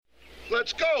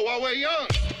Let's go while we're young.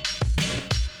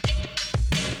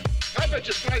 I bet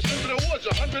you slice into the woods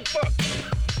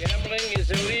 $100. Gambling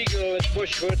is illegal at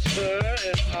Bushwood, sir,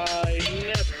 and I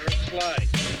never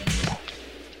slice.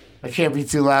 I can't be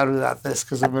too loud about this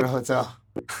because I'm in a hotel.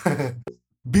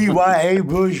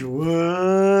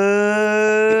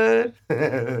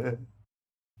 BYABushwood.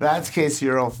 That's Casey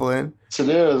Earl Flynn. Yes, it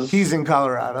is. He's in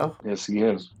Colorado. Yes, he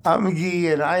is. I'm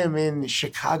McGee, and I am in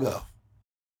Chicago.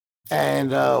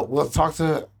 And I'll talk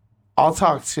to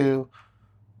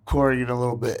Corey in a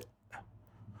little bit.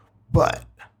 But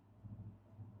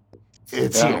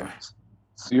it's here. It's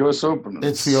the U.S. Open.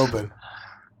 It's the Open.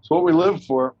 It's what we live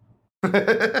for.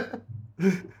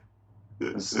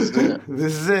 This is it.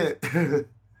 This is it.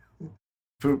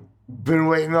 Been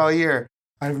waiting all year.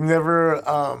 I've never,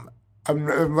 I'm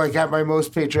like at my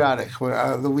most patriotic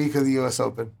the week of the U.S.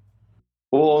 Open.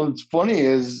 Well, it's funny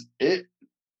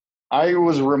I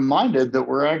was reminded that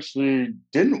we're actually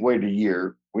didn't wait a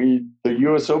year. The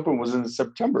U.S. Open was in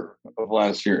September of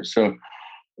last year. So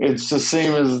it's the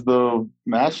same as the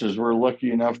Masters. We're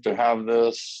lucky enough to have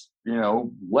this,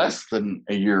 less than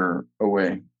a year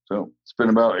away. So it's been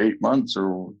about 8 months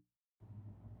or.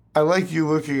 I like you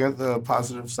looking at the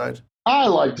positive side. I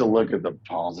like to look at the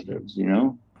positives,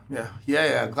 Yeah.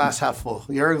 Glass half full.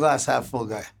 You're a glass half full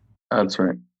guy. That's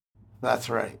right. That's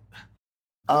right.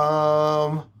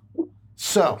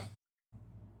 So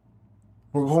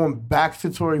we're going back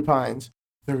to Torrey Pines.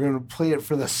 They're going to play it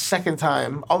for the second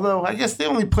time. Although I guess they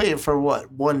only played it for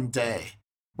one day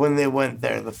when they went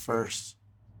there the first.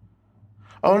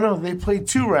 Oh no, they played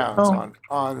 2 rounds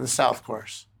on the South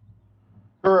course.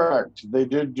 Correct. They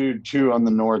did do 2 on the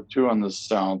North, 2 on the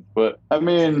South. But I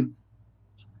mean,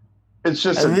 it's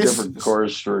just a different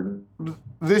course.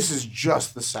 This is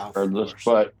just the South course.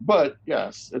 But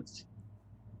yes, it's.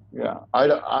 Yeah,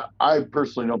 I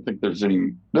personally don't think there's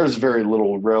very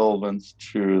little relevance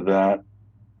to that,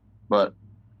 but.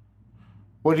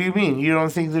 What do you mean? You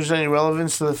don't think there's any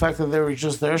relevance to the fact that they were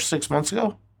just there 6 months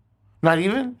ago? Not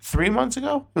even 3 months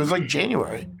ago? It was like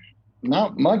January.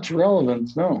 Not much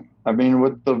relevance, no. I mean,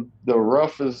 with the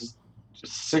rough is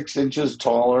 6 inches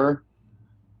taller.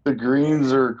 The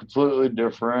greens are completely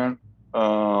different.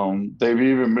 They've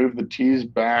even moved the tees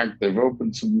back. They've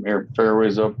opened some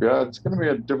fairways up. Yeah, it's going to be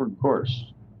a different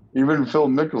course. Even Phil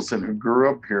Mickelson, who grew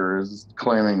up here, is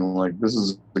claiming like this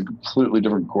is a completely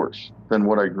different course than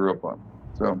what I grew up on.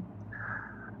 So,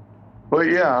 but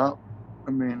yeah,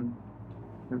 I mean,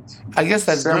 I guess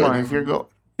that's good if you're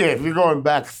going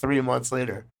back 3 months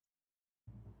later.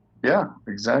 Yeah,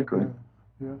 exactly.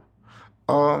 Yeah.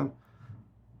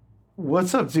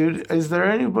 What's up, dude? Is there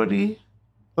anybody?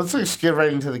 Let's just get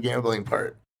right into the gambling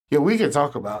part. Yeah, we can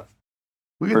talk about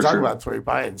Torrey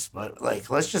Pines, but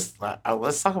let's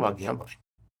talk about gambling.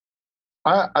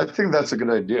 I think that's a good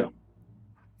idea.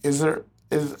 Can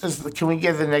we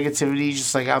get the negativity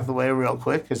just out the way real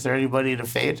quick? Is there anybody to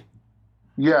fade?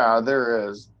 Yeah, there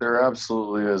is. There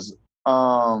absolutely is.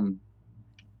 You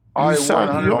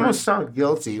almost sound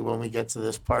guilty when we get to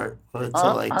this part to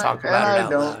talk about it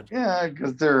out loud. Yeah,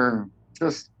 because they're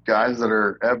just guys that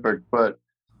are epic. But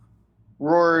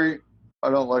Rory,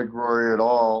 I don't like Rory at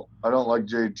all. I don't like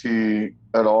JT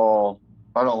at all.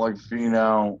 I don't like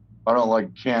Finau. I don't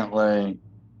like Cantlay.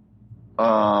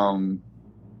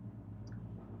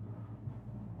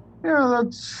 Yeah,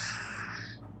 that's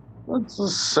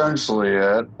essentially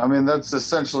it. I mean, that's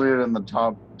essentially it in the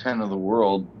top 10 of the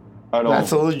world.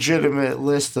 That's a legitimate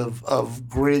list of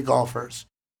great golfers,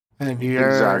 and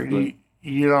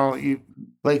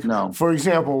no. For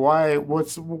example, what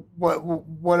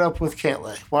up with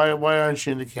Cantlay? Why aren't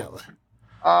you into Cantlay?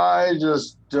 I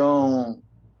just don't.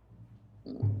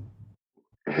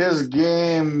 His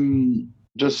game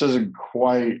just isn't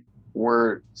quite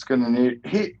where it's going to need.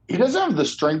 He doesn't have the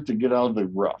strength to get out of the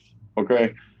rough.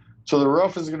 Okay, so the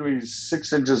rough is going to be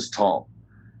 6 inches tall,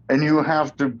 and you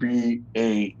have to be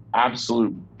a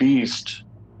absolute beast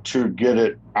to get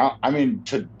it out. I mean,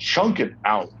 to chunk it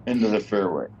out into the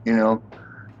fairway. He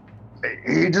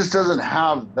just doesn't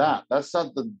have that. That's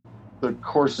not the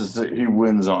courses that he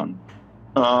wins on.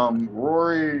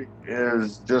 Rory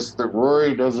is just that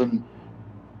Rory doesn't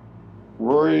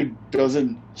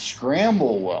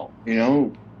scramble well.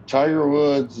 Tiger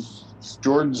Woods,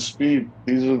 Jordan Spieth,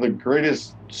 these are the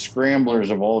greatest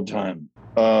scramblers of all time.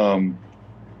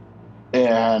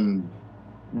 And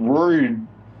Rory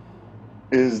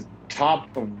is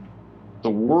top of the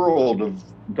world of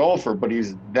golfer, but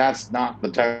that's not the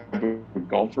type of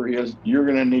golfer he is. You're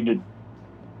going to need to,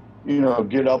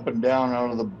 get up and down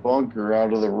out of the bunker,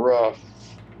 out of the rough,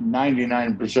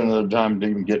 99% of the time to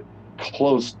even get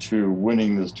close to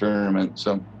winning this tournament.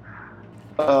 So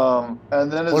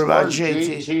And then as What far about as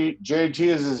JT? JT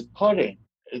is his putting.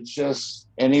 It's just,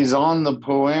 and he's on the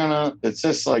Poana. It's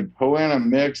just like Poana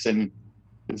mix, and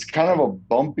it's kind of a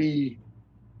bumpy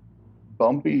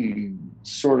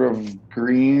sort of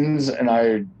greens.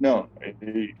 And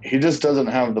he just doesn't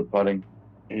have the putting.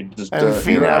 He just And you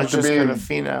don't have Finau's to just be. gonna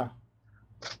Finau.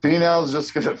 Finau's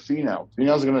just gonna Finau.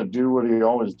 Finau's gonna do what he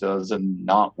always does and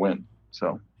not win.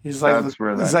 So He's like that's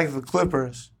where he's like the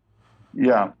Clippers.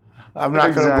 yeah, I'm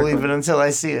not gonna exactly. believe it until I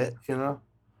see it. You know.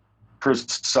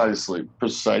 Precisely.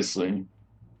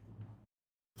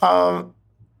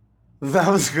 That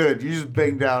was good. You just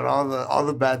banged down all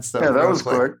the bad stuff. Yeah, that real was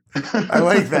quick. I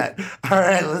like that. All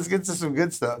right, let's get to some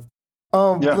good stuff.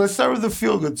 Yeah. Let's start with a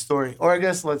feel good story, or I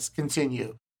guess let's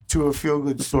continue to a feel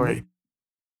good story.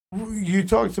 You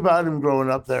talked about him growing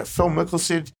up there. Phil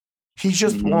Mickelson, he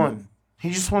just won.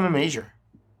 He just won a major.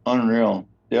 Unreal.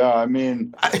 Yeah, I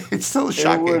mean, it's still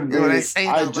shocking when I say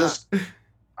that.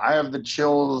 I have the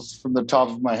chills from the top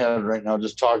of my head right now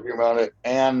just talking about it.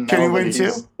 And can he now win that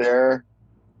he's too? there,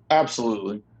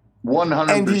 absolutely,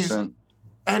 100%.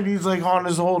 And he's like on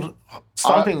his old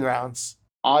stomping grounds.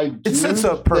 It sets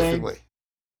up perfectly.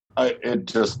 It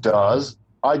just does.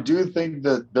 I do think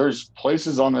that there's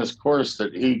places on this course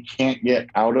that he can't get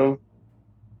out of,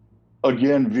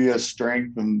 again, via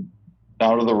strength and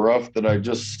out of the rough that I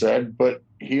just said, but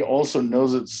he also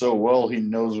knows it so well, he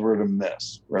knows where to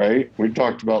miss, right? We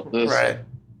talked about this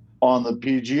on the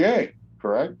PGA,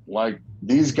 correct? Like,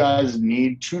 these guys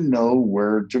need to know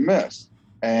where to miss.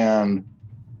 And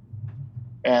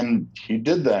he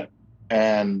did that.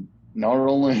 And not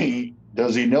only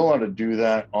does he know how to do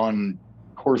that on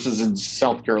courses in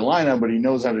South Carolina, but he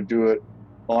knows how to do it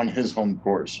on his home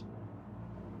course.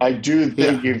 I do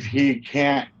think if he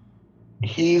can't,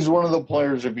 he's one of the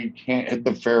players, if he can't hit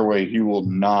the fairway, he will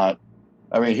not,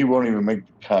 he won't even make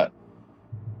the cut.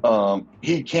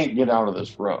 He can't get out of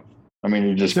this rough.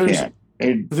 He just can't.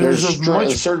 There's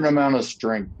a certain amount of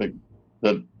strength that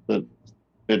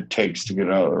it takes to get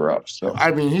out of the rough. So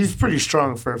he's pretty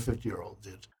strong for a 50-year-old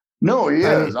dude. No, he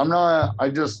is.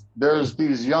 There's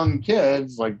these young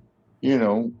kids, like,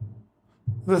 the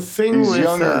thing these with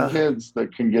younger kids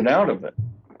that can get out of it.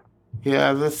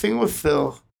 Yeah, the thing with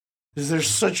Phil is there's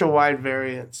such a wide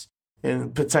variance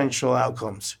in potential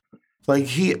outcomes. Like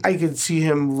I could see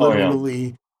him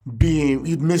literally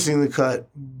missing the cut,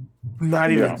 not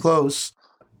even close,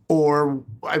 or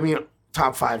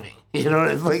top fiving.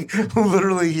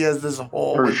 Literally he has this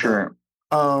whole for sure.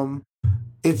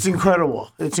 It's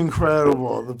incredible. It's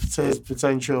incredible, the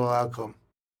potential outcome.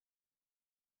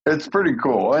 It's pretty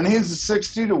cool. And he's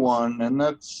 60-1, and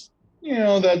that's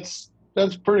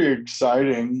pretty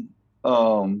exciting.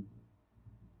 If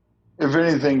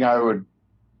anything, I would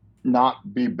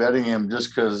not be betting him just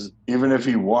because even if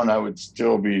he won, I would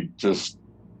still be just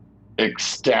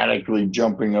ecstatically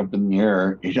jumping up in the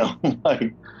air,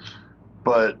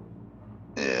 but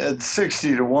at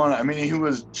 60-1, he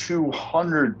was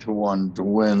 200-1 to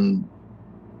win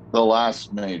the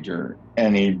last major,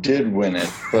 and he did win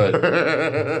it. But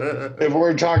if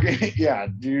we're talking,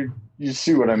 dude, you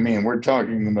see what I mean? We're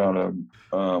talking about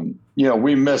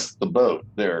we missed the boat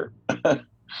there.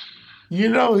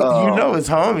 his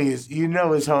homies.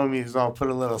 His homies all put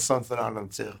a little something on him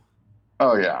too.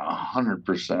 Oh yeah,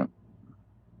 100%.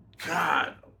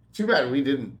 God, too bad we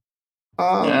didn't.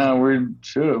 We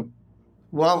should have.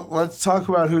 Well, let's talk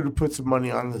about who to put some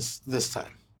money on this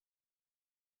time.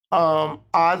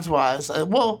 Odds wise,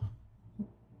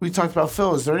 we talked about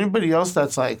Phil. Is there anybody else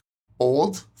that's like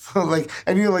old,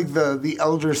 any the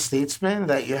elder statesman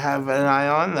that you have an eye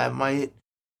on that might?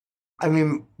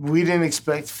 We didn't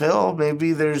expect Phil.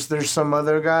 Maybe there's some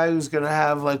other guy who's gonna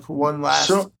have one last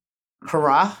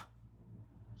hurrah.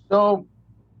 So,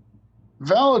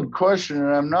 valid question,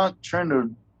 and I'm not trying to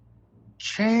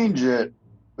change it.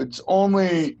 It's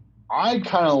only I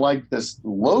kind of like this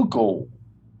local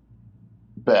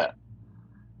bet.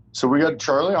 So we got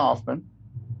Charlie Hoffman.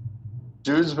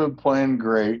 Dude's been playing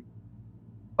great.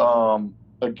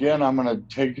 Again, I'm going to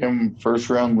take him first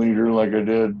round leader like I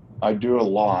did. I do a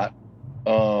lot.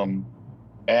 And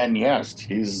yes,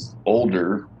 he's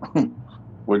older,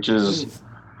 which is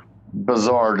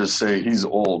bizarre to say he's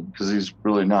old because he's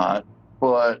really not.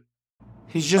 But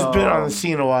he's just been on the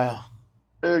scene a while.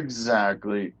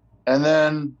 Exactly. And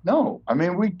then,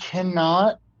 we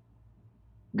cannot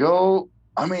go.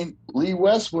 Lee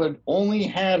Westwood only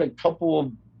had a couple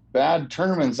of bad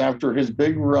tournaments after his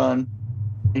big run.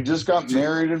 He just got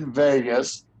married in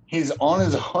Vegas. He's on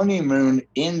his honeymoon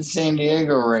in San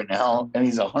Diego right now, and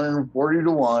he's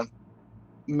 140-1.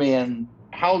 Man,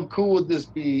 how cool would this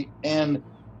be? And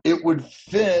it would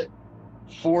fit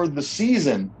for the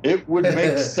season. It would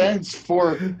make sense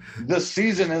for the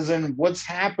season, as in what's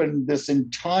happened this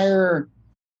entire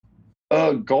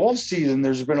golf season.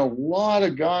 There's been a lot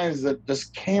of guys that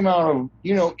just came out of,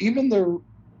 even the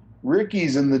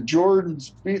Rickies and the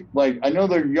Jordans. Like, I know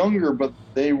they're younger, but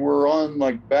they were on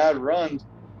like bad runs.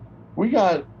 We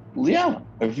got,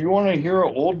 if you want to hear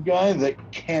an old guy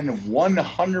that can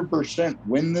 100%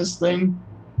 win this thing,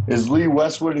 is Lee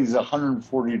Westwood. He's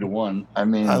 140-1. I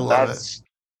mean,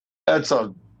 that's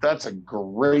a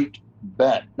great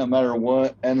bet, no matter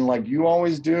what. And like you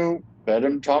always do, bet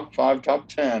him top 5, top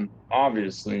 10,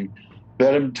 obviously.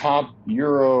 Bet him top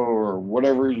Euro or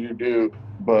whatever you do.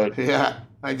 But yeah,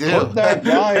 I do. Put that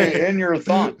guy in your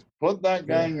thoughts. Put that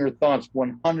guy in your thoughts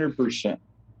 100%.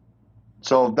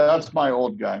 So that's my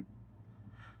old guy.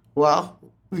 Well,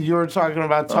 you were talking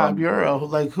about top Euro.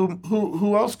 Like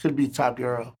who else could be top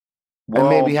Euro and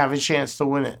maybe have a chance to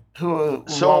win it?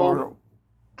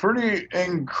 Pretty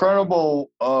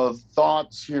incredible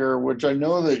thoughts here, which I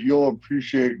know that you'll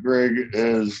appreciate, Greg,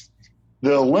 is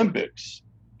the Olympics.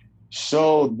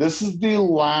 So this is the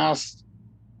last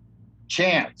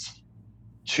chance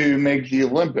to make the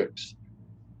Olympics.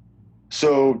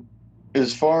 So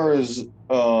as far as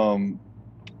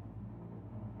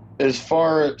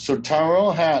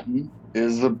Tyrrell Hatton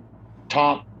is the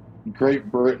top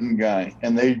Great Britain guy,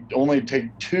 and they only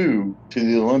take 2 to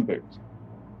the Olympics.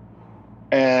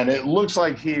 And it looks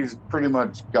like he's pretty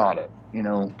much got it.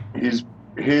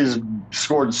 He's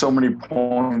scored so many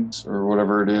points or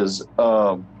whatever it is.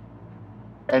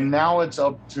 And now it's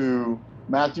up to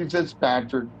Matthew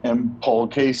Fitzpatrick and Paul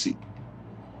Casey,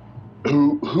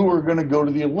 who are going to go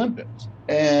to the Olympics.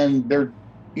 And they're,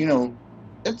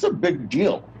 it's a big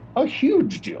deal, a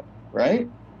huge deal, right?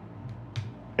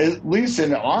 At least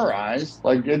in our eyes,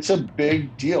 like, it's a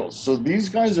big deal. So these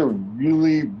guys are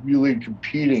really, really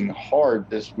competing hard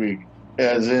this week,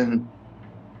 as in,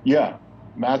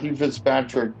 Matthew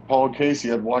Fitzpatrick, Paul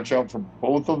Casey. I'd watch out for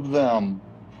both of them.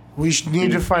 We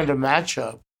need to find a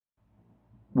matchup.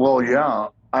 Well, yeah.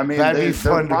 I mean, there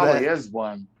probably is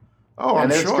one. Oh, I'm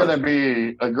sure. And it's going to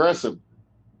be aggressive.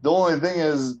 The only thing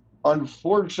is,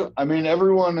 unfortunately, I mean,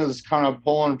 everyone is kind of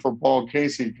pulling for Paul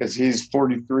Casey because he's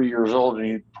 43 years old,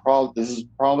 and this is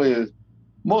probably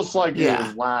most likely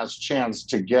his last chance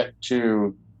to get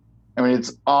to. I mean,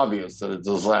 it's obvious that it's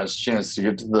his last chance to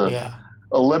get to the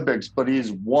Olympics, but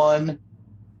he's won.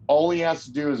 All he has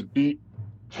to do is beat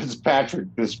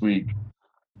Fitzpatrick this week.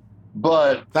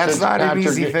 But that's not an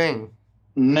easy thing.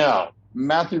 No.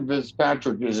 Matthew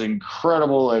Fitzpatrick is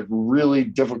incredible at really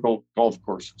difficult golf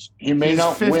courses. He may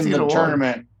not win the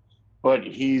tournament, but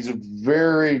he's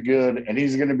very good, and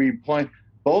he's going to be playing.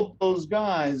 Both those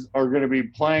guys are going to be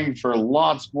playing for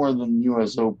lots more than the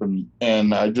U.S. Open,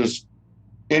 and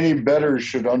any better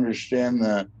should understand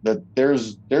that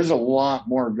there's a lot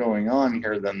more going on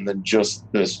here than just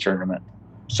this tournament.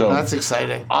 So that's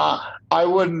exciting. I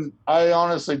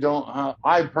honestly don't.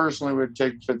 I personally would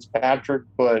take Fitzpatrick,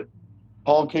 but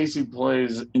Paul Casey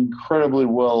plays incredibly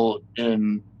well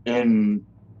in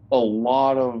a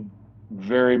lot of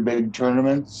very big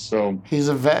tournaments. So he's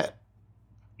a vet.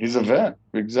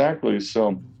 Exactly.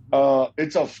 So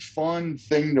it's a fun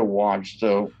thing to watch.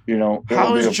 So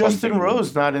how is Justin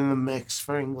Rose not in the mix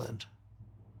for England?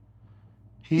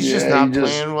 He's just not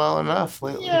playing well enough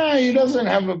lately. Yeah,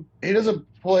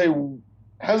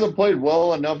 hasn't played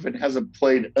well enough and hasn't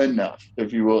played enough,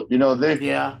 if you will.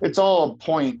 It's all a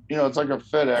point. It's like a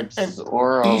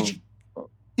FedEx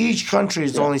each country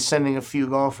is only sending a few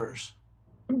golfers.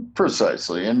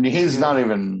 Precisely, and he's not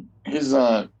even. He's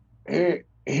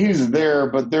there,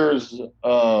 but there's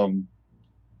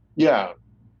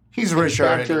he's rich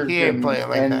already. He ain't playing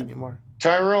like that anymore.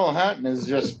 Tyrrell Hatton has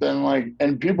just been like,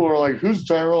 and people are like, "Who's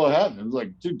Tyrell Hatton?" It's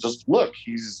like, dude, just look.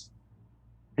 He's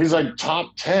like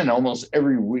top 10 almost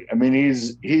every week. I mean,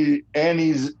 he's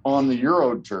on the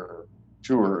Euro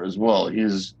tour as well.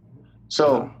 It's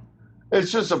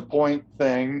just a point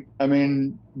thing. I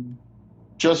mean,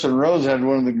 Justin Rose had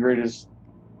one of the greatest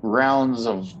rounds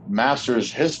of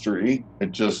Masters history.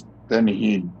 Then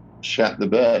he shat the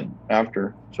bed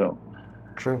after. So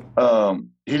true.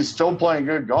 He's still playing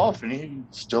good golf, and he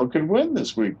still could win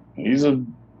this week. He's a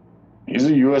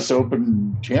U.S.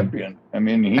 Open champion. I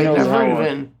mean, he knows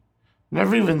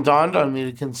never even dawned on me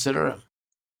to consider him.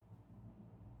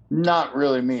 Not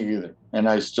really me either, and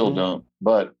I still don't.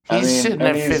 But he's sitting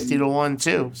at 50-1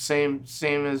 too.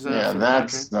 Same as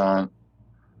that's not.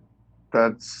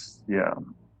 That's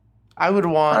I would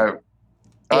want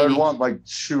I'd want like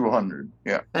 200.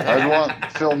 Yeah. I'd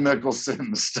want Phil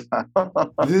Mickelson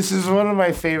style. This is one of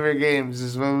my favorite games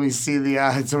is when we see the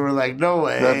odds and we're like, no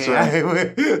way. That's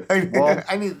right. Well,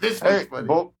 I need this hey, much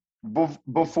money.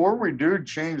 before we do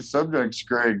change subjects,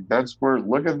 Greg, that's where,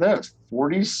 look at this.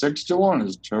 46-1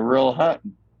 is Tyrrell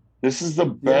Hatton. This is the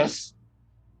best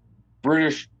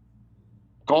British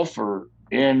golfer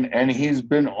and he's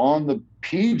been on the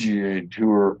PGA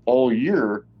Tour all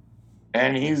year,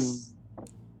 and he's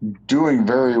doing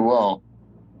very well.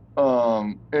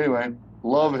 Anyway,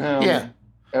 love him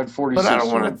at 46. But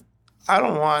I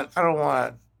don't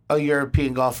want a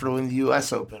European golfer to win the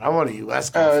U.S. Open. I want a U.S.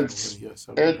 golfer to win the U.S.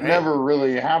 Open. It never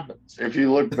really happens. If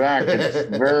you look back, it's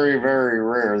very, very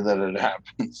rare that it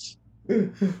happens.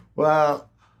 Well,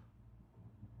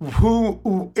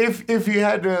 if you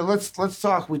had to, let's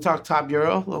talk. We talked top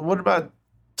Euro. What about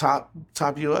top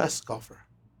U.S. golfer?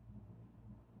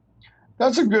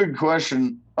 That's a good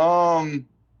question.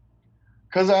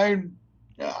 Because I'm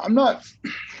not,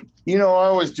 I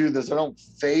always do this. I don't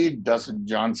fade Dustin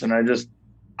Johnson.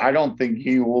 I don't think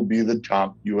he will be the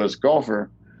top U.S.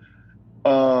 golfer.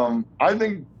 I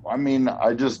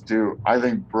just do. I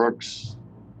think Brooks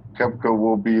Koepka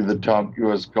will be the top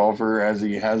U.S. golfer as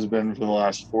he has been for the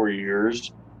last 4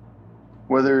 years.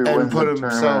 Whether he wins the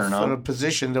tournament or not. In a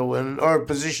position to win or a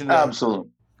position to absolutely,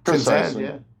 precisely,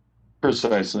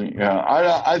 precisely. Yeah,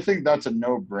 I think that's a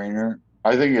no-brainer.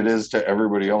 I think it is to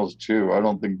everybody else too. I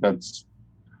don't think that's.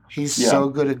 He's so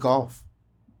good at golf.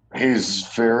 He's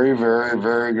very, very,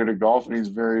 very good at golf, and he's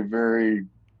very, very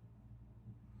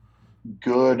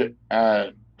good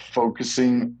at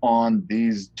focusing on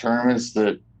these tournaments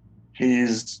that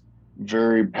he's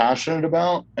very passionate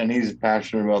about, and he's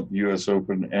passionate about the U.S.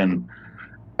 Open, and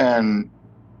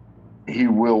he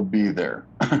will be there.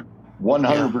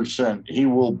 100%. He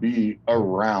will be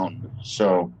around.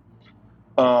 So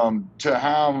to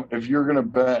have, if you're going to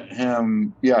bet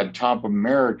him, top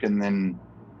American, then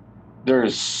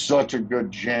there's such a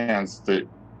good chance that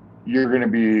you're going to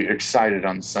be excited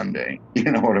on Sunday.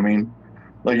 You know what I mean?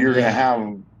 Like you're going to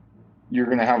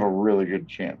have a really good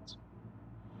chance.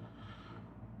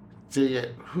 Dig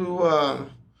it.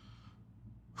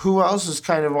 Who else is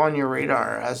kind of on your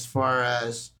radar as far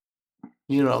as,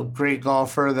 great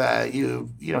golfer that you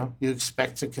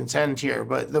expect to contend here?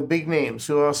 But the big names,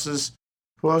 who else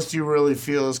do you really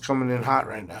feel is coming in hot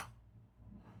right now?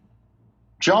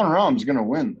 Jon Rahm's going to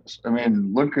win this. I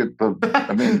mean, look at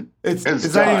it's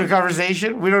not even a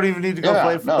conversation. We don't even need to go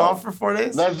play golf for 4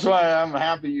 days. That's why I'm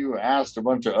happy you asked a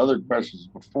bunch of other questions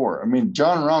before. I mean,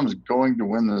 Jon Rahm's going to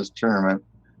win this tournament.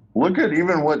 Look at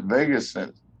even what Vegas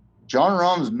says. Jon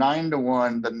Rahm's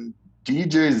 9-1. The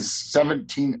DJ's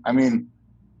 17. I mean,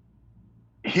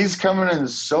 he's coming in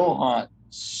so hot,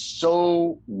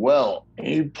 so well.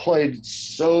 He played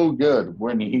so good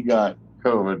when he got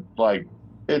COVID. Like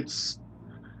it's,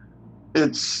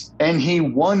 and he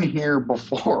won here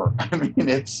before. I mean,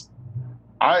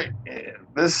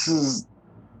 this is,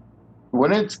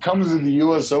 when it comes to the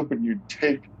U.S. Open, you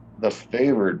take the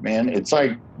favorite, man. It's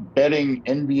like betting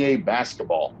NBA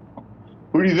basketball.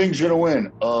 Who do you think's going to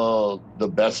win? The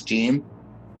best team,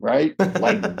 right?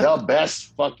 Like the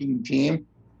best fucking team.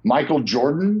 Michael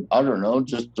Jordan? I don't know,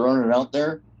 just throwing it out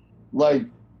there. Like,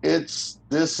 Jon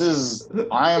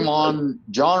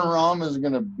Rahm is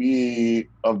going to be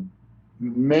a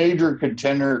major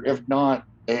contender, if not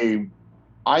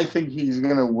I think he's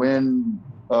going to win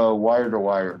wire to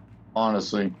wire,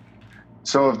 honestly.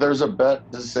 So if there's a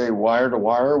bet to say wire to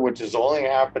wire, which has only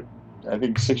happened, I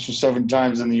think 6 or 7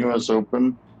 times in the U.S.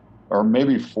 Open, or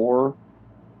maybe 4,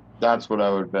 that's what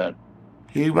I would bet.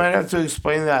 You might have to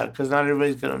explain that because not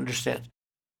everybody's going to understand.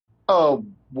 Oh,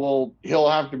 well, he'll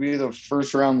have to be the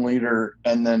first round leader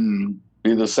and then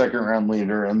be the second round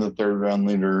leader and the third round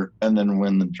leader and then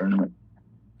win the tournament.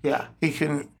 Yeah, he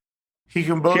can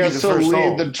bogey the first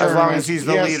hole as long as he's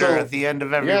the leader at the end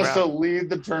of every round. He has to lead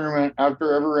the tournament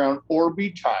after every round or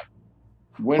be tied.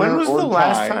 When was the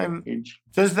last time?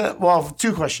 Well,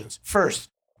 2 questions. First,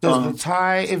 does the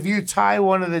tie, if you tie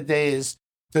one of the days,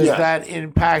 does that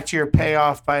impact your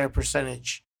payoff by a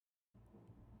percentage?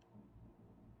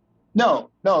 No,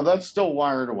 that's still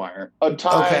wire to wire. A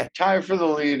tie for the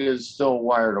lead is still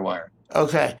wire to wire.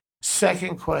 Okay.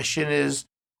 Second question is,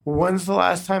 when's the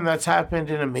last time that's happened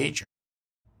in a major?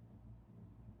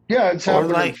 Yeah, it's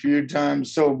happened a few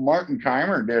times. So Martin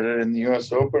Keimer did it in the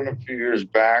U.S. Open a few years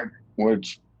back,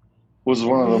 which was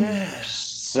one of the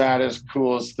saddest,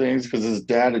 coolest things because his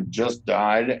dad had just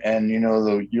died. And,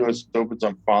 the U.S. Open's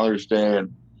on Father's Day.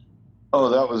 And,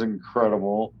 that was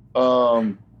incredible.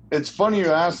 It's funny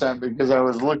you asked that because I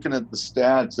was looking at the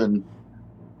stats and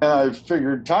And I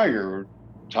figured Tiger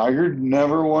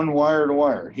never won wire to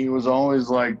wire. He was always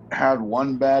like had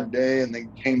one bad day and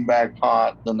then came back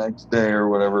hot the next day or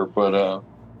whatever. But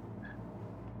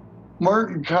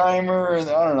Martin Keimer, and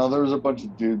I don't know, there was a bunch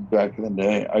of dudes back in the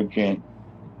day. I can't.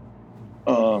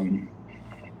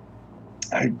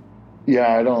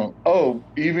 I don't. Oh,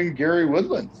 even Gary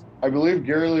Woodlands. I believe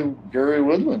Gary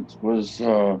Woodlands was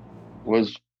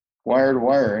wire to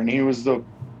wire, and he was the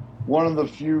one of the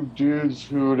few dudes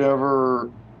who'd ever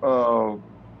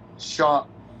shot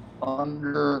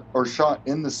under or shot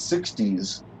in the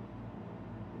 60s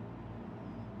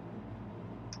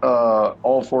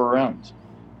all 4 rounds.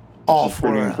 All 4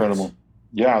 pretty rounds. Incredible.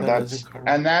 Yeah,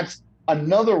 That's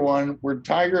another one where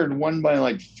Tiger had won by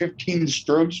like 15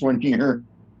 strokes one year,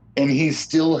 and he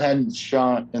still hadn't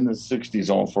shot in the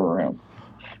 60s all 4 rounds.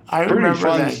 I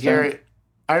remember that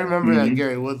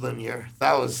Gary Woodland year.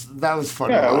 That was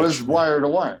fun. Yeah, to watch. It was wire to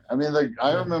wire. I mean,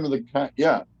 I remember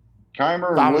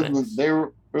Keimer and Woodland.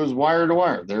 It was wire to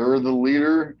wire. They were the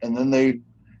leader, and then they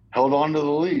held on to the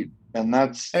lead, and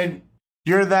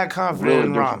you're that confident really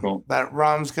in Rahm that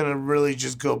Rahm's gonna really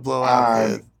just go blow out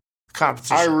the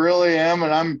competition. I really am,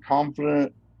 and I'm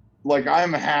confident. Like,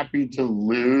 I'm happy to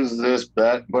lose this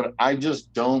bet, but I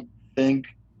just don't think,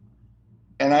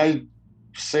 and I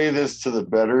say this to the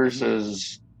bettors,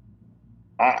 is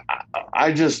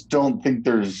I just don't think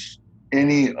there's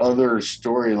any other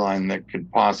storyline that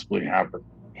could possibly happen.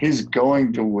 He's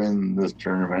going to win this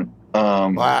tournament.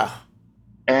 Wow.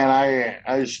 And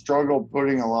I struggle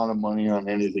putting a lot of money on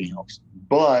anything else.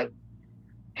 But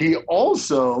he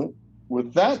also,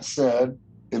 with that said,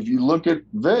 if you look at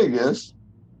Vegas,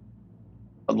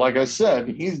 like I said,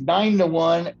 he's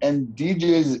 9-1 and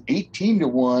DJ's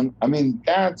 18-1. I mean,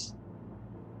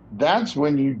 that's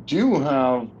when you do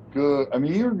have good. I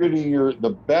mean, you're getting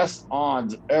the best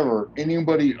odds ever.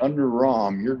 Anybody under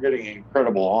Rahm, you're getting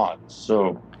incredible odds.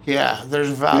 So yeah, there's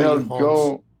value.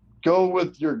 Go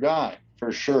with your guy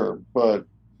for sure. But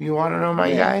you want to know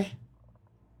my guy?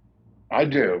 I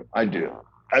do. I've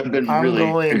been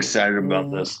really excited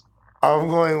about this. I'm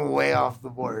going way off the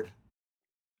board.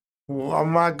 Well,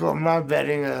 I'm not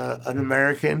betting an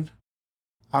American.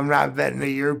 I'm not betting a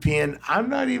European. I'm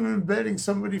not even betting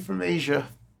somebody from Asia.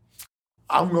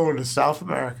 I'm going to South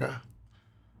America.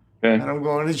 Okay. And I'm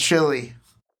going to Chile.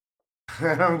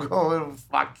 And I'm going with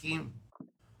Joaquin.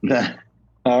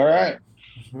 All right.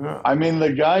 Yeah. I mean,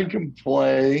 the guy can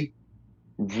play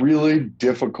really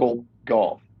difficult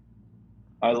golf.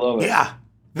 I love it. Yeah,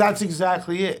 that's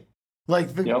exactly it. Like,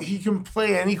 he can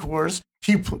play any course.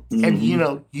 And,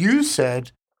 you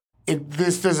said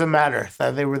this doesn't matter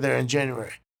that they were there in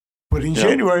January. But in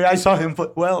January, I saw him play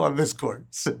well on this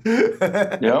course.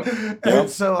 And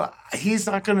so he's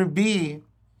not going to be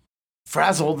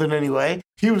frazzled in any way.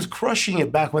 He was crushing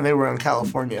it back when they were in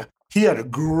California. He had a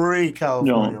great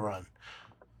California run.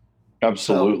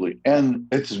 Absolutely. So, and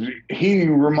he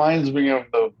reminds me of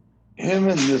him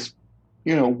and this,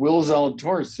 Will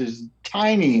Zalatoris is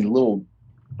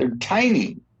they're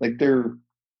tiny. Like, they're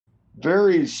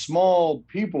very small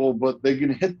people, but they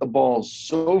can hit the ball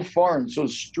so far and so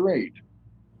straight.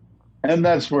 And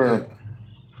that's where,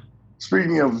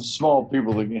 speaking of small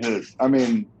people that can hit it, I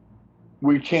mean,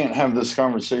 we can't have this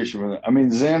conversation with it. I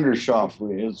mean, Xander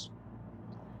Schauffele is,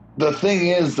 the thing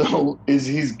is, though, is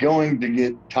he's going to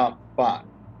get top 5.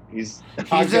 He's at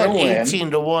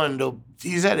 18-1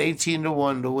 he's at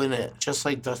 18-1 to win it, just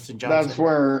like Dustin Johnson. That's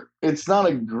where it's not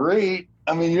a great.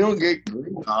 I mean, you don't get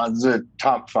great odds at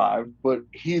top 5, but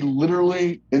he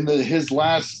literally in his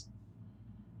last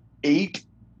 8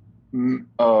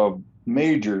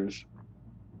 majors,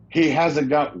 he hasn't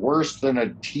got worse than a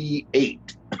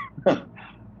T8.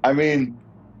 I mean,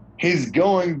 he's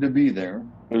going to be there.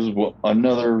 There's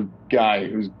another guy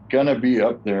who's gonna be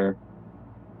up there.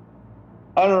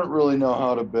 I don't really know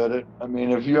how to bet it. I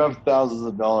mean, if you have thousands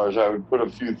of dollars, I would put a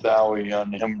few thousand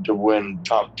on him to win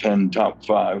top 10, top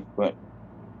 5. But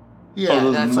yeah,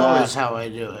 that's always how I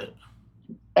do it.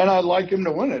 And I'd like him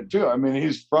to win it too. I mean,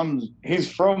 he's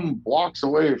from blocks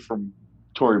away from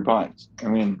Torrey Pines. I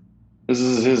mean, this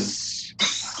is his.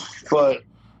 But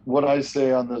what I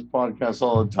say on this podcast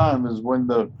all the time is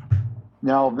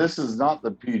now this is not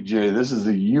the PGA, this is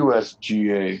the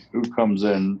USGA who comes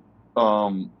in.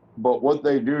 But what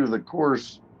they do to the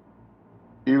course,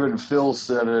 even Phil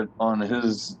said it on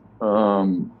his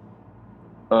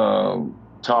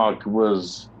talk,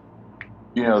 was,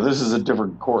 this is a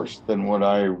different course than what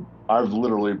I've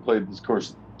literally played this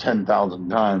course 10,000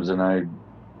 times, and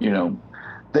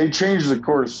they changed the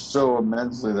course so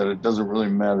immensely that it doesn't really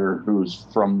matter who's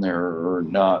from there or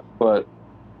not. But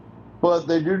but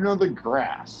they do know the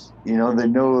grass. You know, they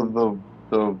know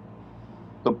the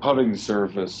putting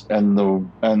surface and the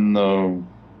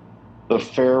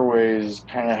fairways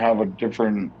kind of have a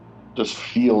different just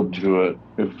feel to it.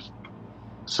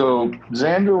 So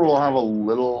Xander will have a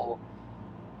little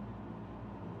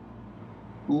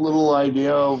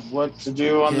idea of what to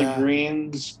do on the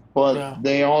greens, but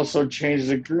they also change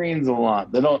the greens a lot.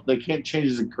 They can't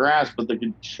change the grass, but they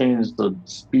can change the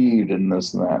speed and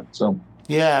this and that. So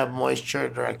moisture,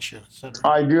 direction,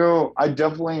 etc. I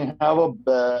definitely have a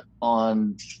bet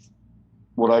on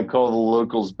what I call the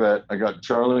locals bet. I got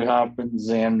Charlie Hoffman,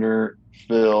 Xander,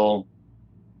 Phil.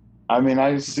 I mean,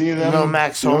 I see them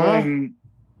Max doing, Homa?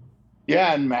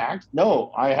 Yeah, and Max.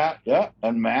 No,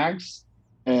 and Max.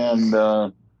 And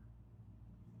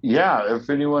if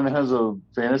anyone has a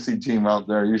fantasy team out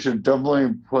there, you should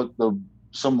definitely put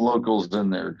some locals in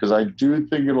there because I do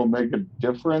think it'll make a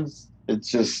difference. It's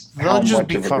just they'll just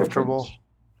be comfortable.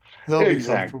 They'll be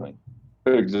comfortable.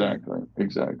 Exactly.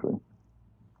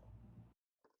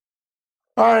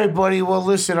 All right, buddy. Well,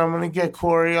 listen, I'm gonna get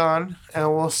Corey on,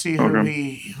 and we'll see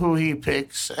who he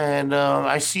picks. And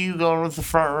I see you going with the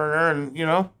front runner, and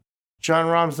John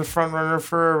Rahm's the front runner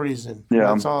for a reason. Yeah,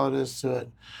 that's all it is to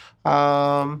it.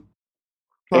 And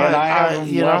I have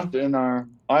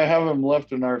him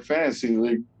left in our fantasy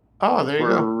league. Oh, there you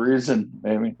go. For a reason,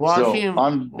 maybe. Joaquin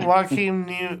Neiman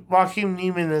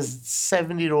is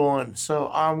 70-1, so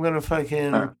I'm gonna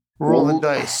fucking roll the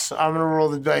dice. I'm gonna roll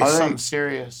the dice. Something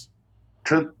serious.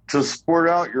 To sport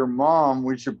out your mom,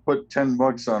 we should put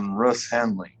 $10 on Russ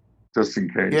Henley, just in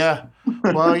case. Yeah.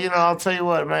 Well, I'll tell you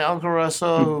what, my Uncle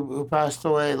Russell, who passed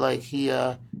away, like he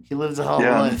lived a hell of a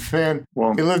life, man.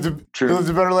 Well, he lived a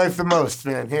better life than most,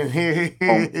 man.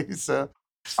 So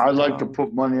I'd like to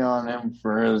put money on him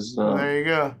for his. There you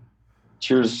go.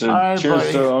 Cheers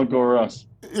to Uncle Russ.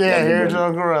 Yeah, here's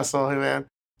Uncle Russell, man.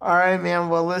 All right, man.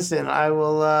 Well, listen, I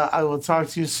will talk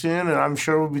to you soon, and I'm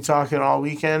sure we'll be talking all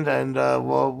weekend, and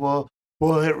we'll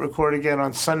hit record again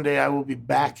on Sunday. I will be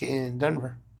back in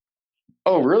Denver.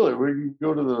 Oh, really? We can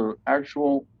go to the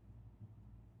actual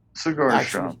cigar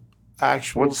shop.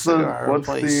 What's the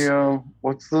place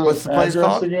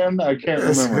called again? I can't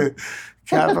remember.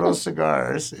 Capital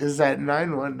Cigars is at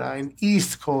 919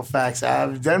 East Colfax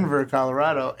Ave, Denver,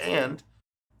 Colorado, and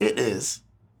it is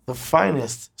the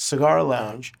finest cigar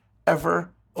lounge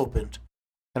ever opened.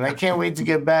 And I can't wait to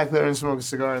get back there and smoke a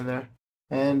cigar in there.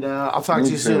 And I'll talk to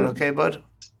you soon, okay, bud?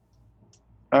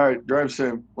 All right, drive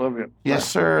safe. Love you. Yes,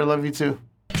 sir. Love you too.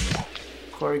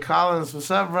 Corey Collins,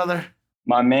 what's up, brother?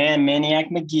 My man, Maniac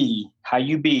McGee. How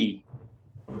you be?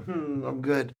 I'm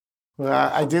good.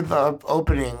 Well, I did the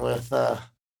opening with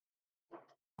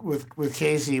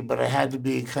Casey, but I had to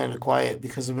be kind of quiet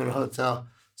because I'm in a hotel,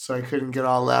 so I couldn't get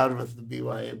all loud with the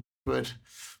BYABushwood.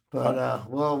 But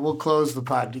we'll close the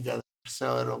pod together,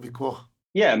 so it'll be cool.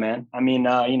 Yeah, man. I mean,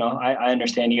 I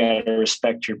understand you gotta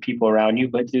respect your people around you,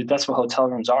 but dude, that's what hotel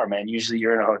rooms are, man. Usually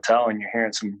you're in a hotel and you're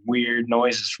hearing some weird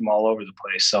noises from all over the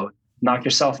place. So knock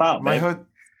yourself out, man.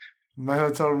 My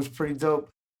hotel room's pretty dope.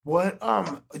 What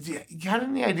you got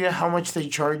any idea how much they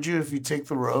charge you if you take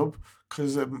the robe?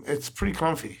 Because it's pretty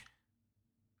comfy.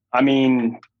 I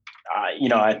mean,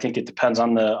 I think it depends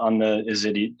on the is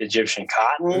it Egyptian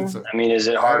cotton? I mean, is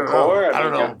it hardcore? I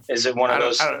don't know. Is it one of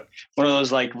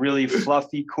those like really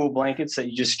fluffy, cool blankets that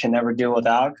you just can never deal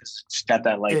without because it's got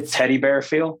that like teddy bear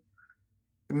feel?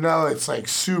 No, it's like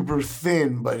super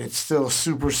thin, but it's still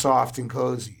super soft and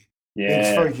cozy.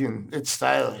 Yeah, it's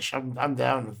stylish. I'm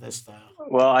down with this style.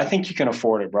 Well, I think you can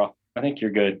afford it, bro. I think you're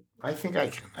good. I think I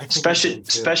can.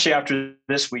 Especially after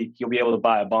this week, you'll be able to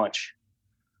buy a bunch.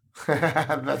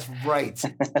 That's right.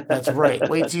 That's right.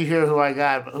 Wait till you hear who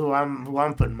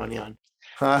I'm putting money on.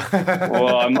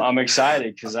 Well, I'm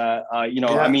excited because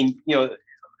I mean,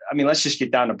 let's just get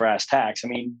down to brass tacks. I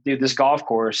mean, dude, this golf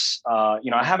course, I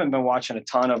haven't been watching a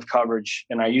ton of coverage,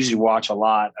 and I usually watch a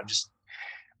lot.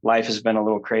 Life has been a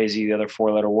little crazy, the other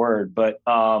 4-letter word, but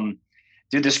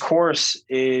dude, this course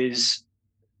is,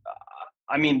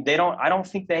 I don't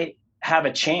think they have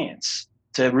a chance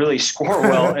to really score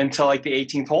well until like the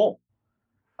 18th hole.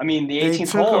 I mean, the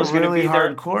 18th hole is going to be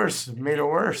hard course. It made it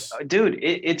worse. Dude,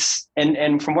 it's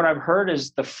and from what I've heard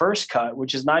is the first cut,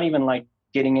 which is not even like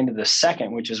getting into the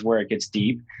second, which is where it gets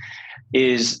deep,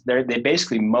 is they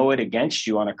basically mow it against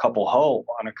you on a couple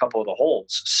of the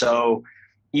holes. So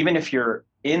even if you're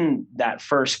in that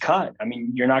first cut, I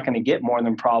mean, you're not going to get more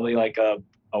than probably like a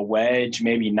wedge,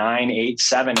 maybe 9, 8,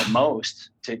 7 at most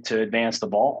to advance the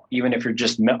ball, even if you're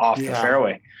just off the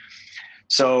fairway.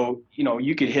 So,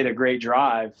 you could hit a great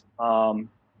drive.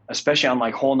 especially on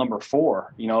like hole number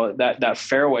 4, that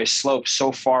fairway slopes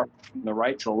so far from the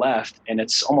right to the left, and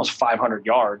it's almost 500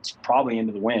 yards, probably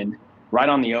into the wind, right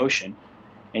on the ocean.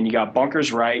 And you got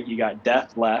bunkers right, you got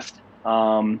depth left,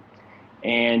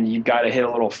 and you've got to hit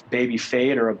a little baby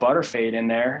fade or a butter fade in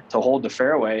there to hold the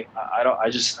fairway.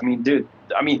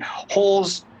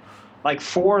 Holes like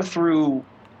 4 through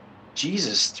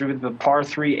the par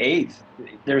 3 eighth,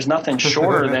 there's nothing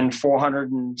shorter than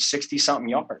 460 something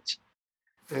yards.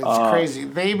 It's crazy.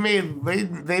 They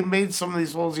made some of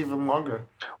these holes even longer.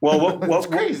 Well, it's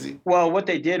crazy. Well, what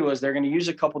they did was they're going to use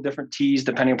a couple different tees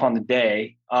depending upon the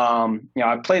day.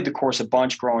 I played the course a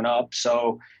bunch growing up,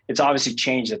 so it's obviously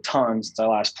changed a ton since I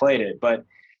last played it. But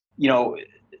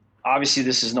obviously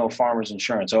this is no Farmers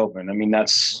Insurance Open. I mean,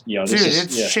 that's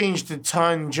it's changed a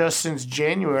ton just since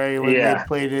January when they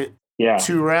played it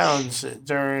 2 rounds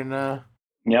during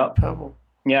Pebble.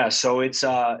 Yeah, so it's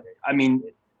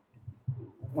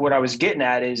what I was getting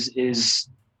at is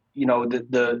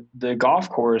the golf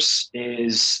course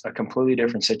is a completely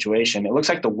different situation. It looks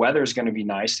like the weather is going to be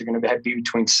nice. They're going to be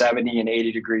between 70 and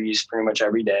 80 degrees pretty much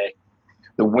every day.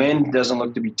 The wind doesn't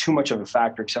look to be too much of a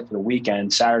factor except for the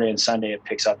weekend. Saturday and Sunday it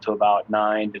picks up to about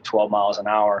 9 to 12 miles an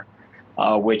hour,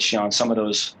 which on some of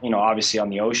those, obviously on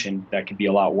the ocean that could be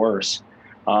a lot worse.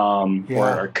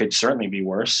 Or it could certainly be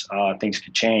worse. Things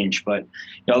could change, but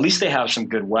at least they have some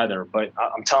good weather. But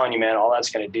I'm telling you, man, all that's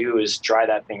going to do is dry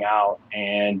that thing out,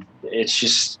 and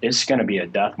it's going to be a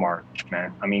death march,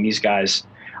 man. I mean, these guys,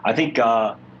 I think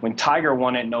when Tiger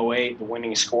won it in 2008, the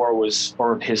winning score was,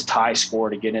 or his tie score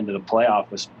to get into the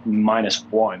playoff was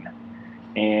 -1.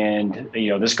 And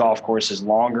this golf course is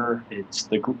longer. It's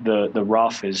the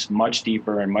rough is much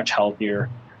deeper and much healthier.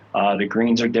 The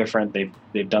greens are different.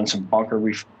 They've done some bunker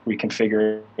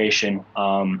reconfiguration.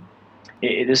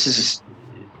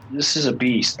 This is a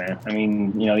beast, man. I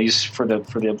mean, these for the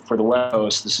West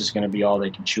Coast, this is going to be all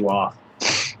they can chew off,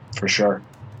 for sure.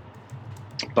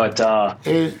 But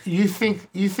you think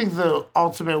the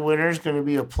ultimate winner is going to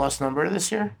be a plus number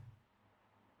this year?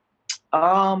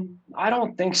 I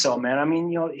don't think so, man. I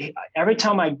mean, every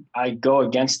time I go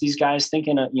against these guys,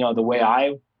 thinking the way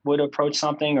I would approach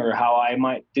something or how I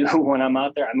might do when I'm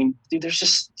out there. I mean, dude, there's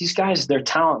just these guys, their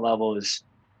talent level is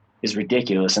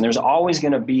ridiculous. And there's always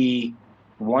going to be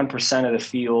 1% of the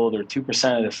field or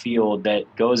 2% of the field that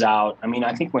goes out. I mean,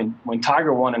 I think when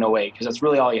Tiger won in 2008, because that's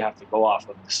really all you have to go off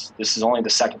of. This is only the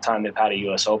second time they've had a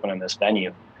U.S. Open in this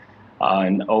venue.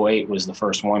 And 2008 was the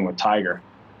first one with Tiger.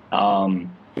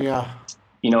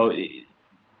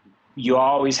 You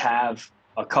always have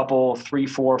a couple, 3,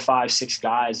 4, 5, 6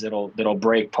 guys that'll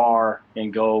break par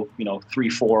and go, 3,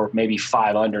 4, maybe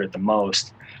 5 under at the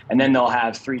most. And then they'll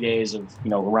have 3 days of,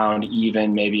 around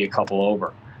even, maybe a couple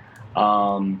over.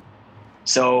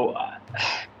 So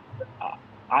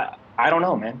I don't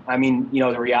know, man. I mean,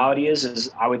 the reality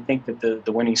is I would think that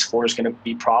the winning score is going to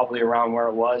be probably around where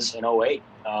it was in 2008.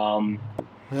 -1,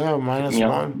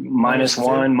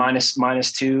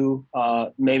 -2,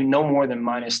 maybe no more than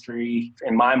 -3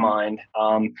 in my mind.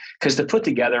 Because to put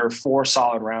together 4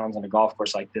 solid rounds on a golf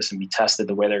course like this and be tested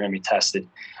the way they're going to be tested,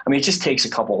 I mean, it just takes a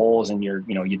couple holes and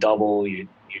you double, you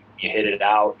hit it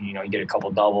out, you get a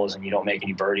couple doubles and you don't make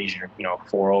any birdies, you're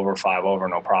 4 over, 5 over,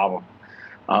 no problem.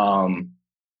 I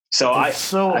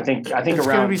think it's around,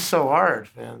 going to be so hard,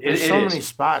 man. There's so many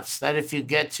spots that if you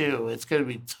get to, it's going to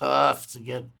be tough to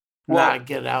get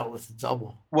out with a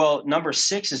double. Well, number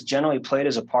 6 is generally played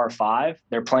as a par 5.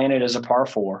 They're playing it as a par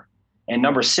 4. And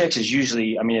number 6 is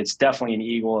usually, I mean, it's definitely an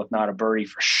eagle, if not a birdie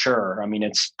for sure. I mean,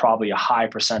 it's probably a high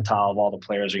percentile of all the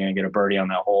players are going to get a birdie on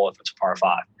that hole if it's a par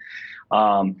 5.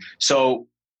 So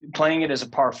playing it as a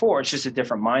par 4, it's just a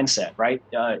different mindset, right?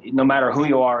 No matter who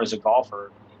you are as a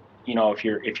golfer,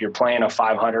 if you're playing a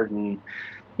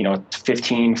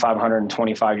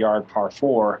 525 yard par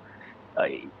 4,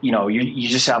 you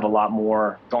just have a lot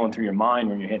more going through your mind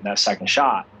when you're hitting that second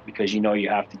shot because you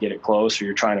have to get it close or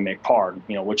you're trying to make par,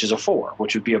 which is a 4,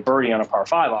 which would be a birdie on a par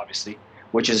 5, obviously,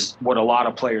 which is what a lot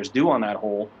of players do on that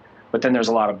hole. But then there's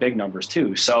a lot of big numbers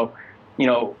too. So,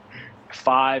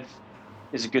 5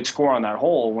 is a good score on that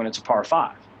hole when it's a par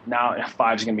 5. Now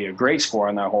 5 is going to be a great score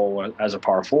on that hole as a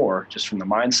par 4, just from the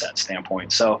mindset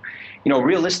standpoint. So,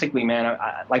 realistically, man,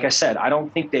 like I said, I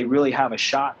don't think they really have a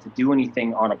shot to do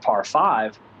anything on a par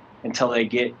 5 until they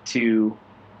get to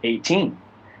 18,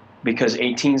 because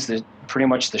 18 is pretty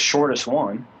much the shortest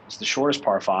one. It's the shortest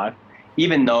par 5,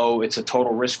 even though it's a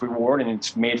total risk reward and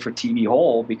it's made for TV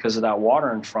hole because of that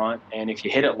water in front. And if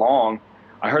you hit it long,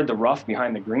 I heard the rough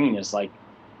behind the green is like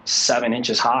 7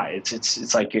 inches high.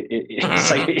 It's like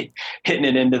it's like hitting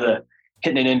it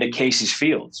into Casey's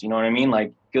Fields. You know what I mean?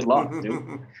 Like Good luck,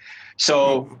 dude.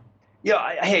 So,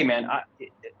 yeah, hey, man,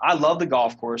 I love the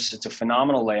golf course. It's a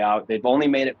phenomenal layout. They've only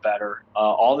made it better.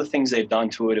 All the things they've done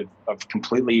to it have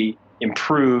completely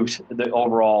improved the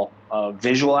overall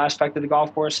visual aspect of the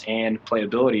golf course and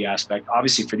playability aspect.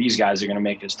 Obviously, for these guys, they're going to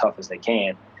make it as tough as they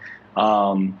can.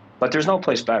 But there's no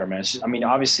place better, man.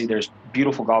 Obviously, there's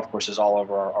beautiful golf courses all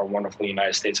over our wonderful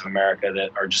United States of America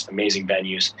that are just amazing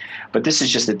venues. But this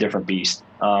is just a different beast.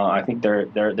 I think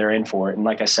they're in for it. And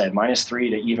like I said,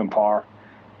 -3 to even par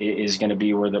is going to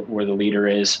be where the leader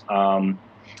is.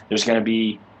 There's going to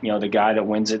be, the guy that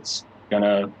wins it's going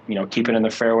to, keep it in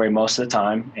the fairway most of the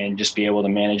time and just be able to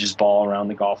manage his ball around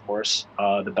the golf course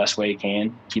the best way he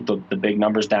can, keep the big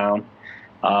numbers down.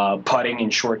 Putting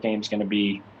in short game is going to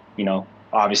be,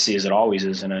 obviously, as it always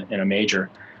is in a major,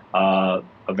 a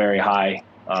very high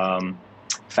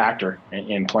factor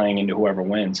in playing into whoever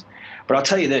wins. But I'll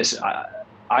tell you this,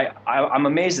 I'm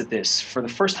amazed at this. For the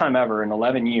first time ever in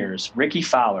 11 years, Ricky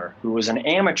Fowler, who was an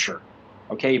amateur,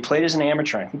 he played as an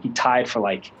amateur. I think he tied for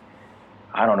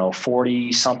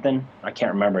 40 something. I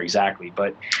can't remember exactly,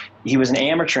 but he was an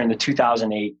amateur in the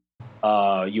 2008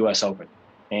 U.S. Open.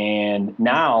 And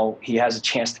now he has a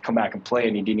chance to come back and play,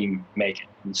 and he didn't even make it.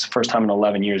 It's the first time in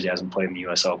 11 years he hasn't played in the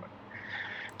U.S. Open.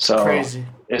 So crazy.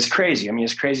 It's crazy.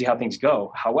 It's crazy how things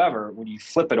go. However, when you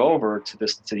flip it over to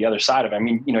the other side of it,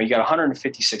 you got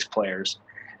 156 players.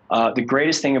 The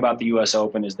greatest thing about the U.S.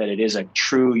 Open is that it is a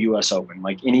true U.S. Open.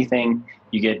 Like anything,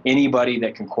 you get anybody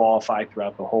that can qualify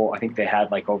throughout the whole. I think they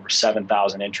had over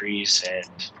 7,000 entries, and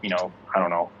I don't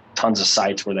know, tons of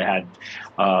sites where they had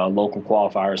local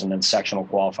qualifiers and then sectional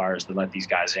qualifiers to let these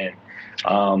guys in.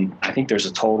 I think there's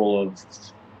a total of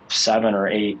 7 or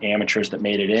 8 amateurs that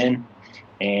made it in,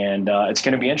 and it's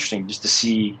going to be interesting just to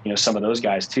see some of those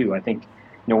guys too. I think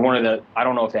one of the, I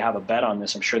don't know if they have a bet on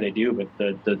this, I'm sure they do, but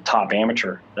the top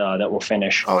amateur that will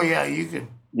finish. Oh yeah, you can.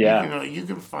 Yeah, you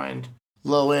can find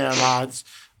low AM odds.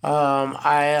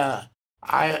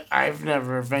 I've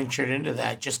never ventured into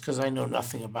that just because I know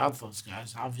nothing about those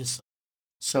guys, obviously.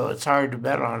 So it's hard to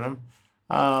bet on them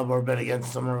or bet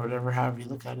against them or whatever, however you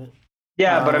look at it.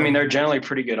 Yeah, but they're generally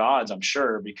pretty good odds, I'm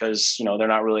sure, because they're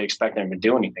not really expecting them to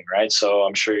do anything, right? So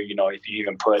I'm sure if you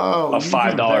even put a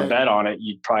 $5 bet on it,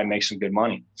 you'd probably make some good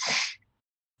money.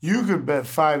 You could bet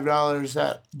 $5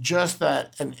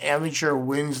 that an amateur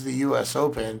wins the U.S.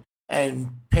 Open and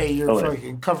pay your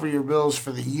fucking cover your bills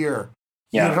for the year.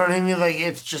 Yeah. You know what I mean?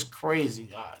 It's just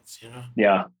crazy odds,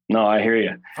 Yeah. No, I hear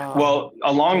you. Well,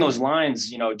 along those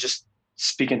lines, just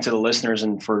speaking to the listeners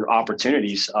and for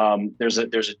opportunities, there's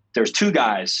 2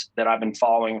 guys that I've been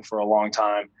following for a long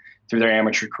time through their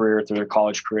amateur career, through their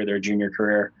college career, their junior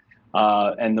career.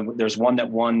 And there's one that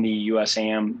won the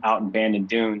USAM out in Bandon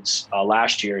Dunes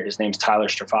last year. His name's Tyler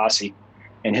Strafasi,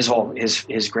 and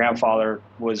his grandfather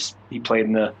he played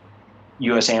in the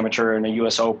U.S. Amateur and the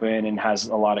U.S. Open and has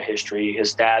a lot of history.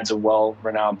 His dad's a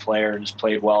well-renowned player and has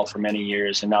played well for many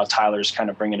years, and now Tyler's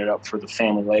kind of bringing it up for the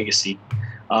family legacy.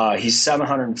 He's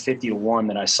 750 to 1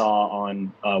 that I saw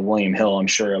on William Hill. I'm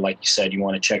sure, like you said, you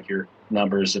want to check your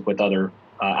numbers with other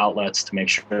outlets to make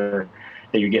sure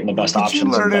that you're getting the best options. You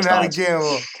learning how to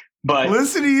gamble. But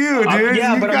listen to you, dude. You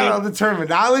got all the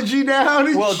terminology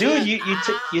down. Well, dude,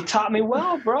 you taught me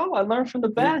well, bro. I learned from the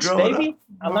best, baby.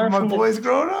 I learned from boys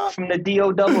growing up from the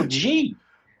DOGG.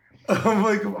 I'm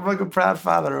like a proud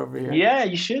father over here. Yeah,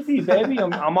 you should be, baby.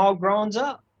 I'm all grown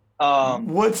up.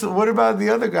 What about the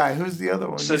other guy? Who's the other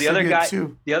one? So the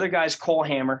other guy's Cole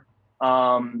Hammer,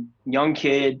 young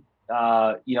kid.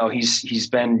 He's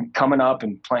been coming up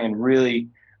and playing really,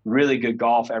 really good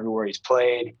golf everywhere he's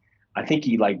played. I think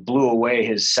he blew away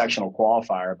his sectional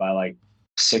qualifier by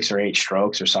 6 or 8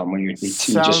 strokes or something. He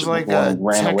Sounds just like ran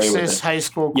a away with Texas it. high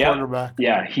school quarterback.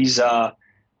 Yeah, he's. I'm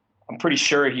pretty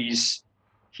sure he's.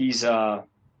 He's definitely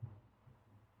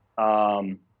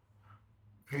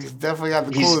got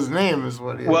the coolest name, is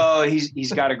what he is. Well,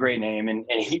 he's got a great name,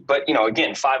 but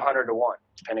again, 500 to 1,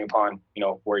 depending upon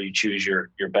where you choose your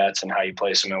bets and how you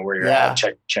place them and where you're at.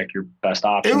 Check your best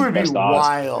options. It would be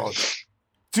wild. Odds.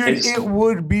 Dude, it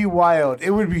would be wild.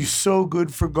 It would be so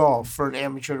good for golf for an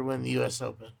amateur to win the U.S.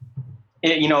 Open.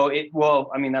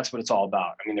 That's what it's all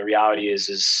about. the reality is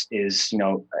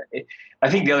I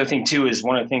think the other thing too is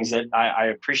one of the things that I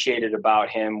appreciated about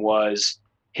him was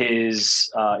his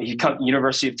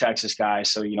University of Texas guy.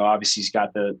 So, obviously he's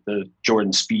got the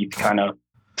Jordan Spieth kind of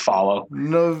follow.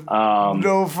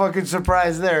 No fucking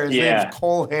surprise there. His name's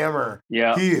Cole Hammer.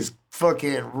 Yeah. He is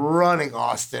fucking running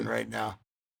Austin right now.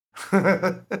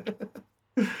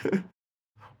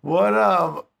 What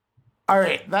All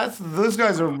right, those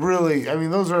guys are really. I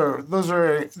mean, those are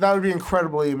that would be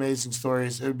incredibly amazing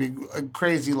stories. It would be a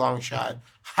crazy long shot,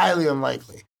 highly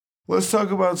unlikely. Let's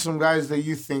talk about some guys that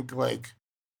you think like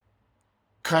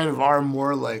kind of are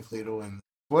more likely to win.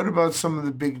 What about some of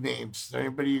the big names? Is there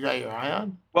anybody you got your eye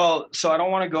on? Well, so I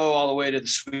don't want to go all the way to the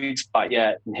sweet spot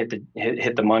yet and hit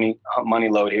the money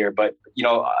load here, but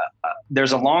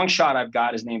there's a long shot I've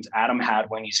got. His name's Adam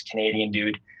Hadwin. He's a Canadian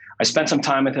dude. I spent some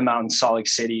time with him out in Salt Lake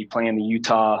City playing the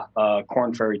Utah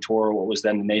Corn Ferry Tour, what was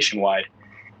then the Nationwide,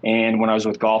 and when I was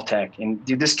with Golf Tech. And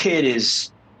dude, this kid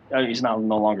is he's no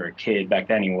longer a kid. Back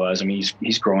then he was. I mean,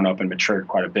 he's grown up and matured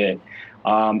quite a bit.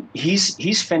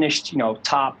 He's finished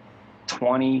top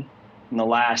 20 in the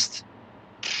last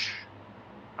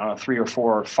 3 or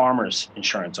 4 Farmers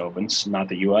Insurance Opens, not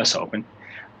the U.S. Open.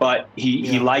 But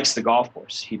he likes the golf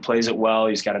course. He plays it well.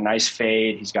 He's got a nice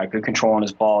fade. He's got good control on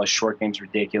his ball. His short game's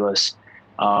ridiculous.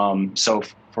 So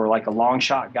for like a long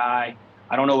shot guy,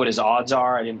 I don't know what his odds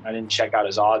are. I didn't check out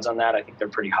his odds on that. I think they're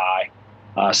pretty high.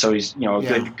 So he's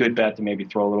a good bet to maybe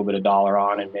throw a little bit of dollar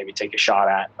on and maybe take a shot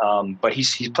at. But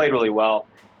he's played really well.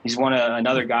 He's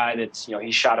another guy that's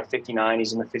he shot a 59.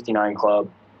 He's in the 59 club.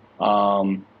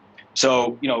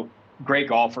 So great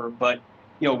golfer. But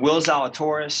Will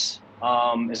Zalatoris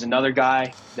is another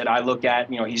guy that I look at.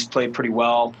 He's played pretty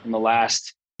well in the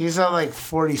last. He's at like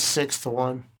 46 to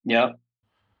 1. Yep.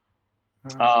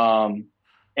 And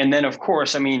then of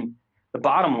course, I mean, the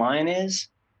bottom line is,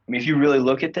 if you really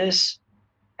look at this,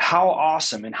 how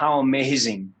awesome and how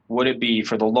amazing would it be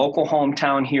for the local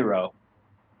hometown hero,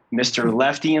 Mr.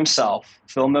 Lefty himself,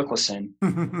 Phil Mickelson,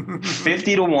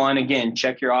 50 to 1. Again,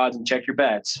 check your odds and check your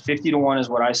bets. 50 to 1 is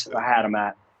what I had him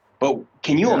at. But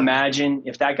can you imagine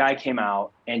if that guy came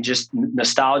out and just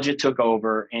nostalgia took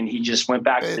over and he just went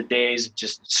back to the days of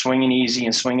just swinging easy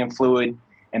and swinging fluid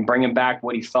and bringing back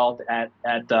what he felt at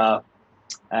where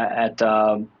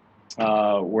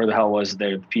the hell was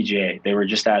they? The PGA. They were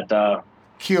just at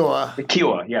Kiowa. The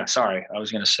Kiowa. Yeah, sorry. I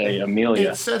was going to say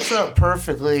Amelia. It sets up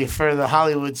perfectly for the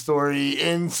Hollywood story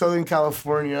in Southern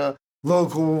California.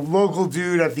 Local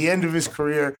dude at the end of his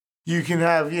career. You can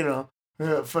have,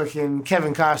 fucking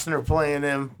Kevin Costner playing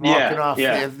him, walking off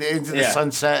into the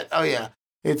sunset. Oh, yeah.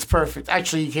 It's perfect.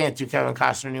 Actually, you can't do Kevin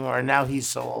Costner anymore. Now he's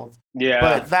so old. Yeah.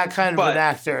 But that kind of an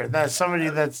actor, that's somebody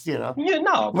that's, but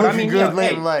I mean, good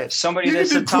late in life. Somebody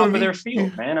that's the top of their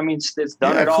field, man. I mean, it's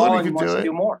done it all and wants to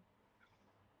do more.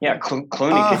 Yeah,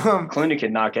 Clooney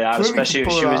could knock it out, especially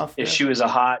if she was a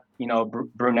hot,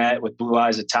 brunette with blue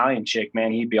eyes Italian chick,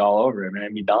 man. He'd be all over it, man.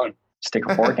 He'd be done. Stick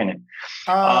a fork in it.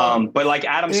 But like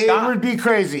Adam Scott. It would be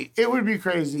crazy. It would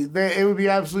be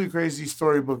absolutely crazy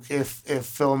storybook if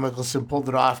Phil Mickelson pulled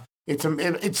it off.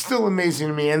 It's still amazing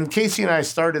to me. And Casey and I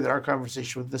started our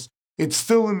conversation with this. It's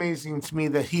still amazing to me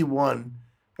that he won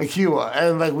a Kiowa.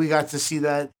 And like we got to see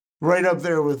that right up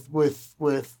there with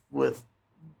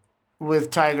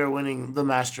Tiger winning the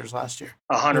Masters last year.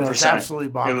 100%. Absolutely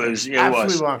bonkers. It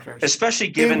was bonkers. Especially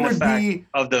given the fact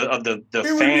of the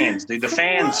fans. Dude, the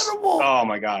fans. Incredible. Oh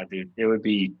my God, dude. It would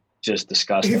be just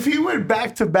disgusting. If he went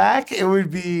back to back, it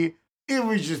would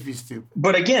just be stupid.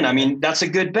 But again, I mean, that's a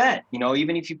good bet.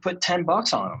 Even if you put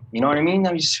 $10 on him, you know what I mean?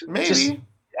 Maybe.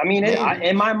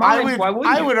 In my mind, why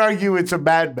wouldn't I would argue it's a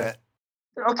bad bet.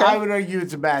 Okay. I would argue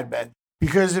it's a bad bet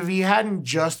because if he hadn't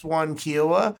just won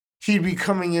Kiowa, he'd be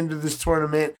coming into this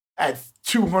tournament at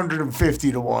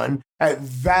 250 to 1.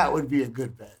 That would be a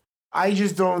good bet. I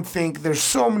just don't think there's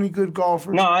so many good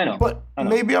golfers. No, I know. But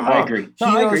maybe I'm wrong. I agree. He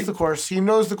knows the course. He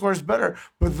knows the course better.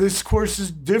 But this course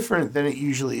is different than it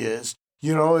usually is.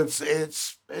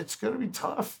 It's going to be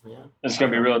tough, man. It's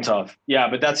going to be real tough. Yeah,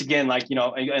 but that's again,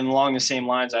 and along the same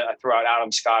lines, I threw out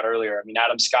Adam Scott earlier. I mean,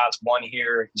 Adam Scott's won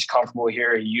here. He's comfortable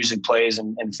here. He usually plays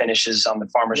and finishes on the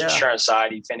Farmers Insurance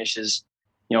side. He finishes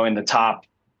in the top,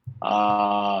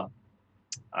 probably,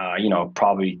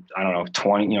 I don't know,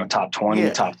 20, top 20,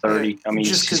 top 30. Yeah. I mean,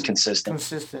 he's consistent.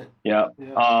 Consistent. Yeah.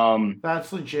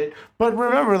 That's legit. But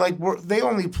remember, they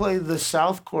only play the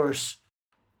South course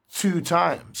 2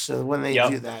 times. So when they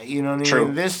do that, you know what I mean?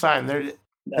 True. This time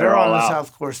they're on the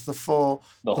South course the whole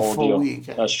deal. Week.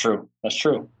 That's true.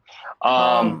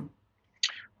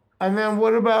 And then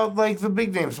what about the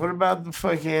big names? What about the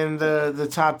fucking the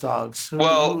top dogs?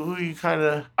 Who you kind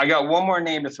of? I got one more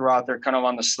name to throw out there, kind of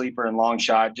on the sleeper and long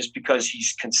shot, just because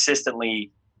he's consistently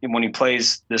when he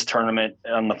plays this tournament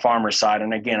on the Farmer side.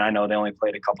 And again, I know they only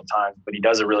played a couple times, but he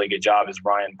does a really good job. Is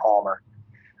Ryan Palmer?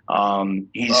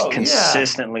 He's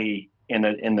consistently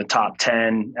in the top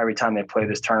 10 every time they play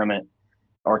this tournament,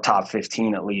 or top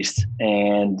 15 at least.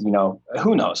 And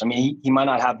who knows? I mean, he might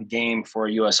not have the game for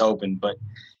a U.S. Open, but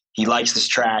he likes this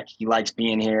track. He likes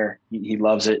being here. He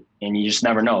loves it. And you just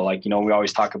never know. Like, we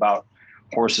always talk about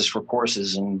horses for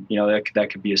courses, and, that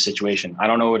could be a situation. I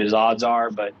don't know what his odds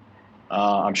are, but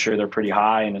I'm sure they're pretty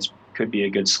high, and it could be a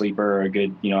good sleeper or a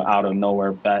good, out of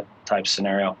nowhere bet type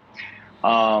scenario.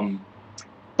 Ryan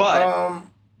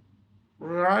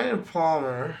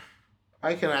Palmer,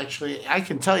 I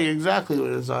can tell you exactly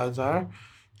what his odds are.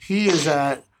 He is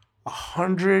at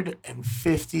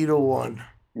 150 to 1.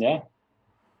 Yeah.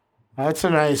 That's a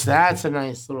nice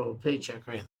little paycheck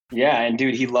right there. Yeah, and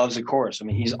dude, he loves the course. I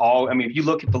mean, if you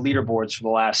look at the leaderboards for the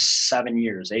last 8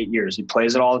 years, he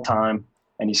plays it all the time,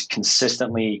 and he's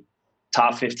consistently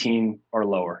top 15 or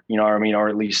lower, or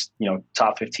at least,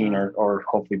 top 15 or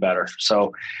hopefully better.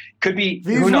 So could be,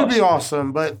 these would be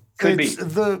awesome, but could be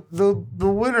the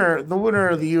winner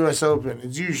of the US Open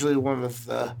is usually one of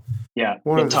the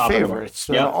favorites.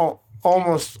 So yep.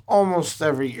 almost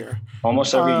every year.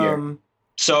 Almost every year.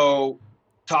 So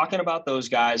talking about those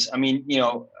guys, I mean,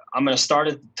 I'm going to start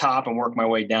at the top and work my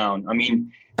way down. I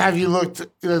mean, you've looked at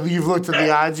the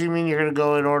odds? You mean you're going to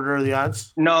go in order of the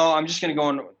odds? No, I'm just going to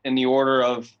go in the order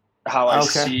of how I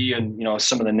see and,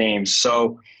 some of the names.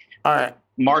 So, all right.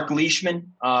 Mark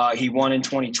Leishman, he won in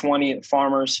 2020 at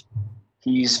Farmers.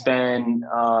 He's been,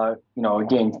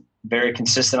 again, very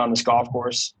consistent on this golf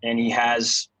course, and he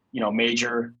has,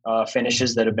 major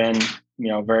finishes that have been,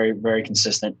 very, very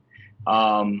consistent.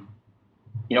 I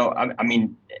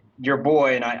mean, your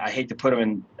boy, and I hate to put him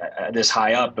in this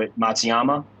high up, but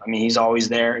Matsuyama, I mean, he's always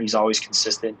there. He's always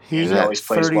consistent. He always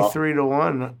plays 33 to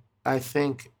 1, I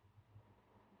think.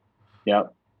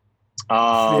 Yep.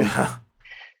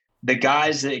 The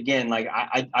guys that, again, like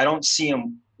I don't see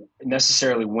him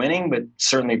necessarily winning, but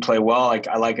certainly play well. Like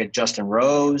I like a Justin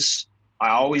Rose. I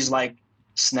always like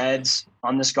Sneds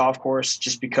on this golf course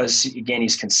just because, again,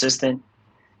 he's consistent.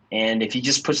 And if he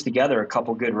just puts together a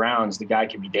couple good rounds, the guy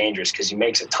can be dangerous because he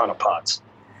makes a ton of putts.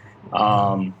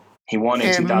 He won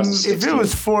in 2016. If it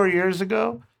was 4 years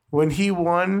ago when he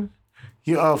won,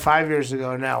 5 years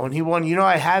ago now, when he won,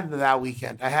 I had that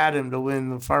weekend. I had him to win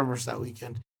the Farmers that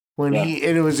weekend. And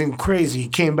it was crazy. He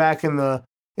came back on the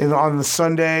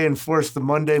Sunday and forced the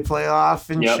Monday playoff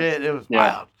and shit. It was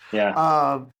wild.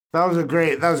 Yeah. That was a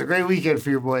great weekend for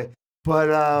your boy.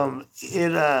 But he's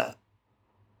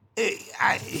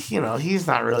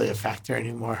not really a factor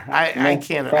anymore. I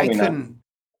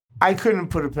couldn't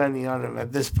put a penny on him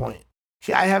at this point.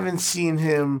 I haven't seen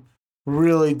him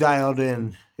really dialed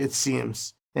in, it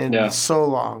seems, in so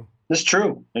long. It's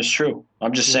true.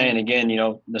 I'm just saying, again,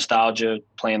 nostalgia,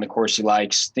 playing the course he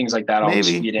likes, things like that always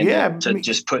feed into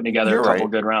just putting together a couple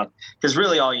good rounds. Because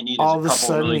really all you need is a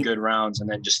couple really good rounds and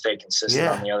then just stay consistent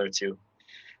on the other two.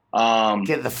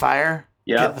 Get the fire.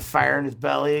 Yeah. Get the fire in his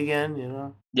belly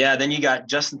again, Yeah, then you got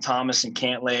Justin Thomas and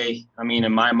Cantlay. I mean,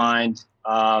 in my mind,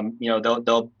 they'll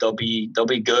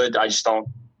be good. I just don't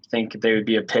think they would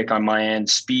be a pick on my end.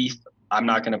 Spieth, I'm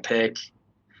not going to pick,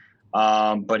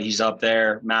 but he's up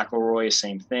there. McIlroy,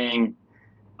 same thing.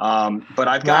 But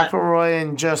I've got McIlroy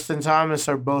and Justin Thomas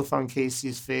are both on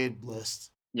Casey's fade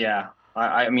list. Yeah,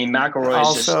 I mean McIlroy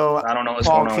also is just, I don't know what's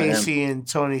Paul going on Casey with him. And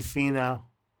Tony Finau.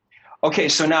 Okay,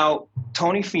 so now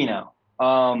Tony Finau.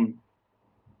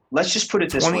 Let's just put it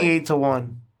this 28 to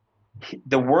 1.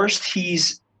 The worst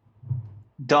he's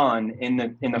done in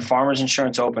the Farmers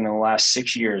Insurance Open in the last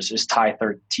 6 years is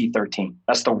T13.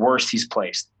 That's the worst he's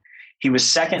placed. He was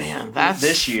second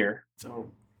this year.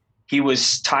 He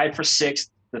was tied for sixth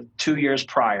the 2 years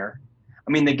prior.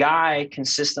 I mean, the guy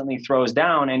consistently throws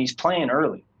down, and he's playing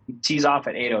early. He tees off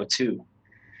at 8:02.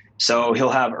 So he'll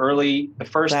have early the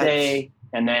first day,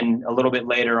 and then a little bit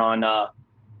later on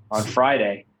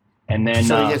Friday. And then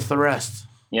so he gets the rest.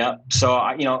 Yeah. So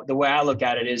the way I look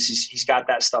at it is he's got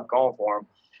that stuff going for him.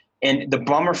 And the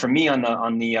bummer for me on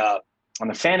the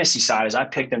fantasy side is I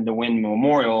picked him to win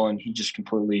Memorial, and he just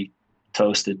completely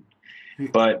toasted.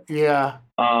 But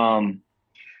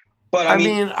but I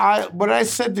mean, what I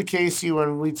said to Casey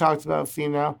when we talked about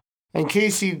Finau, and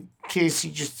Casey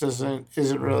just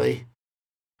isn't really.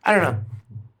 I don't know.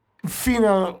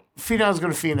 Finau's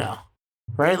gonna Finau,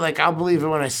 right? Like I'll believe it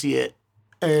when I see it.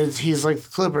 And he's like the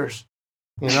Clippers,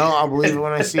 I'll believe it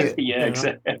when I see it. Yeah,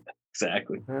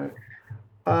 exactly. Right.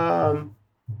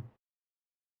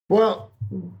 Well,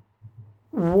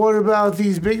 what about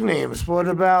these big names? What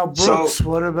about Brooks?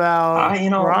 What about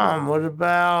Rahm? What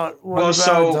about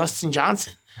Dustin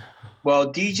Johnson?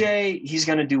 Well, DJ, he's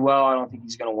going to do well. I don't think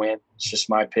he's going to win. It's just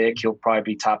my pick. He'll probably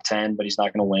be top 10, but he's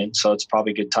not going to win. So it's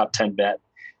probably a good top 10 bet.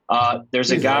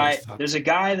 There's a guy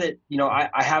that,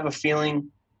 I have a feeling,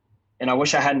 and I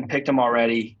wish I hadn't picked him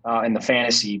already in the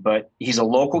fantasy, but he's a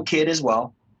local kid as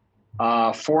well.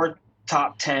 4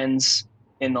 top 10s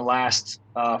in the last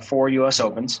 4 U.S.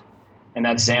 Opens, and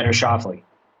that's Xander Schauffele.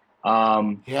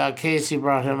 Yeah, Casey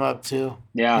brought him up too.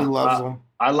 Yeah, he loves him.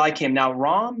 I like him. Now,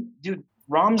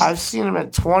 Rahm's. I've seen him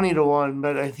at 20-1,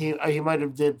 but I think he might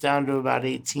have dipped down to about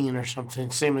 18 or something.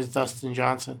 Same as Dustin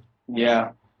Johnson.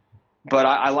 Yeah, but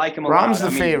I like him a Rahm's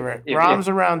lot. the favorite. Rahm's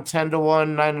around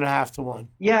 10-1, 9.5-1.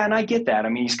 Yeah, and I get that. I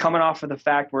mean, he's coming off of the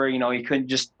fact where, he couldn't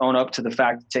just own up to the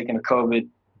fact of taking a COVID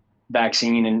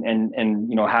vaccine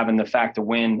and having the fact to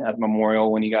win at Memorial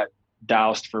when he got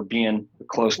doused for being a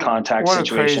close contact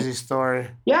situation. What a crazy story.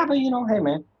 Yeah, but hey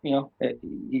man, we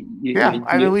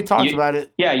talked about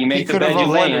it. Yeah, you make the bed you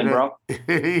lay in, bro.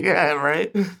 Yeah,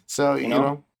 right.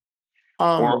 So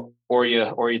or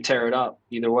you tear it up.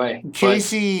 Either way,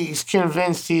 Casey's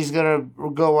convinced he's gonna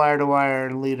go wire to wire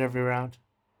and lead every round.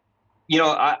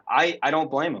 I don't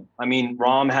blame him. I mean,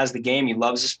 Rahm has the game. He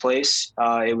loves his place.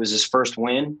 It was his first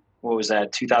win. What was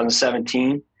that?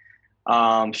 2017.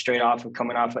 Straight off of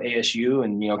coming off of ASU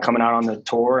and, coming out on the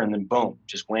tour and then boom,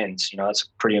 just wins. That's a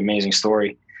pretty amazing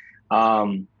story.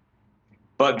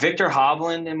 But Victor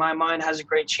Hovland, in my mind, has a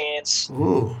great chance.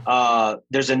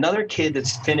 There's another kid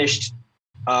that's finished.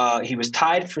 He was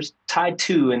tied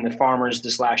 2 in the Farmers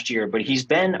this last year, but he's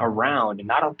been around and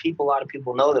not a lot of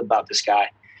people know about this guy,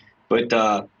 but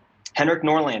Henrik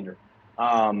Norlander.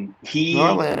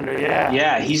 Norlander,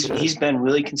 yeah, he's been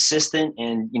really consistent,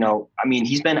 and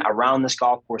he's been around this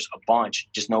golf course a bunch.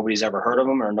 Just nobody's ever heard of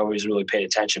him or nobody's really paid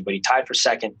attention. But he tied for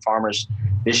second Farmers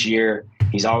this year.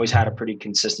 He's always had a pretty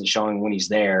consistent showing when he's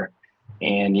there,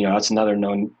 and that's another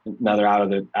out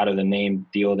of the name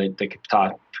deal that could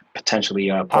potentially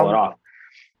pull it off.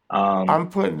 I'm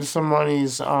putting some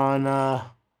monies on.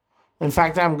 In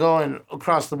fact, I'm going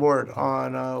across the board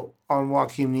on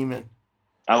Joaquin Niemann.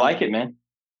 I like it, man.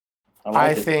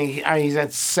 I think he's at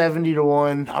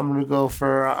 70-1. I'm gonna go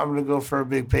for a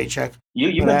big paycheck.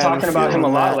 You've been talking about him a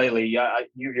lot lately.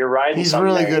 You're right. He's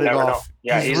really good at golf.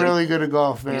 Yeah, he's really good at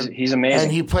golf, man. He's amazing.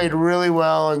 And he played really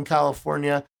well in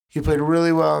California. He played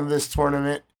really well in this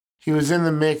tournament. He was in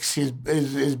the mix. His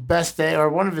best day, or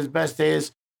one of his best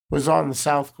days, was on the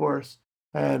South Course.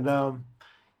 And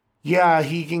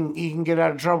he can get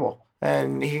out of trouble,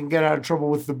 and he can get out of trouble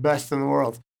with the best in the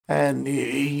world. And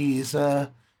he's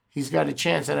got a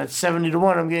chance. And at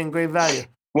 70-1, I'm getting great value.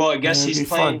 Well, I guess he's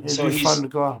playing. So he's fun to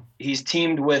go out. He's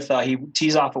teamed with. He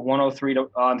tees off at 103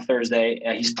 on Thursday.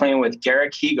 He's playing with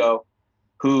Garrick Higo,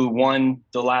 who won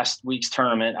the last week's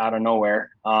tournament out of nowhere.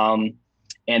 And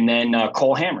then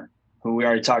Cole Hammer, who we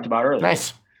already talked about earlier.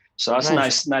 Nice. So that's a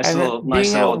nice little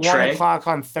being little at tray. 1:00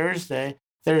 on Thursday,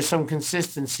 there's some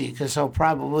consistency because he'll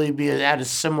probably be at a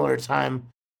similar time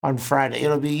on Friday.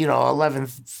 It'll be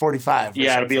 11:45.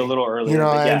 Yeah, it'll be a little earlier.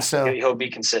 And so he'll be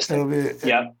consistent.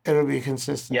 It'll be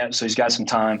consistent. Yeah, so he's got some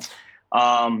time.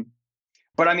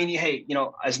 But I mean, hey,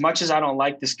 as much as I don't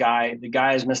like this guy, the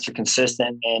guy is Mr.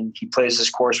 Consistent, and he plays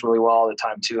this course really well all the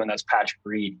time too. And that's Patrick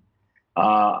Reed.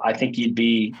 I think he'd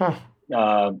be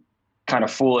kind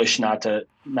of foolish not to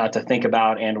think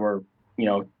about or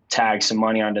tag some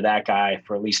money onto that guy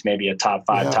for at least maybe a top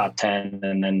 5, top 10,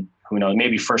 and then who knows,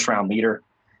 maybe first round leader.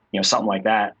 Something like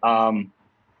that. But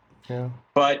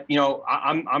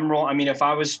I'm rolling. I mean, if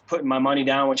I was putting my money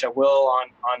down, which I will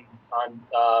on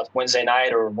Wednesday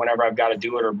night or whenever I've got to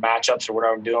do it, or matchups or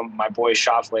whatever I'm doing, my boy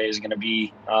Schauffele is going to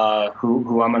be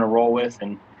who I'm going to roll with,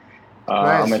 and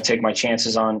I'm going to take my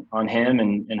chances on him,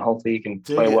 and hopefully he can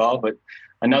play well. But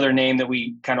another name that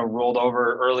we kind of rolled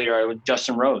over earlier was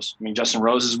Justin Rose. I mean, Justin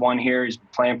Rose is one here. He's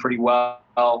playing pretty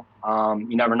well.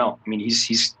 You never know. I mean,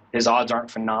 his odds aren't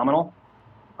phenomenal.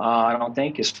 I don't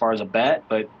think, as far as a bet,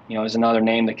 but there's another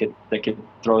name that could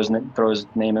throw his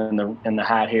name in the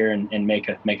hat here and make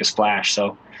a splash.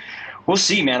 So we'll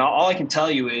see, man. All I can tell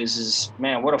you is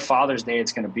man, what a Father's Day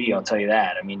it's going to be. I'll tell you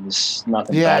that. I mean, there's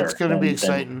nothing. Yeah, better it's going to be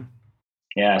exciting.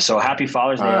 So happy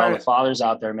Father's Day, all the fathers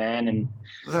out there, man. And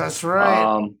that's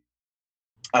right.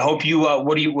 I hope you.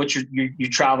 You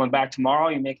traveling back tomorrow?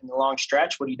 You making the long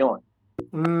stretch? What are you doing?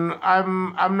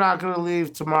 I'm not gonna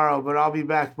leave tomorrow, but I'll be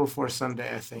back before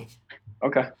Sunday, I think.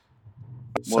 Okay.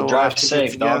 Well, drive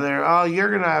safe, dog. Oh, you're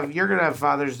gonna have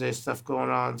Father's Day stuff going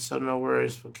on, so no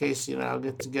worries. But Casey and I'll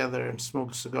get together and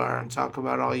smoke a cigar and talk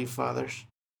about all you fathers.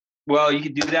 Well, you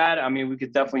could do that. I mean, we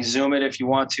could definitely Zoom it if you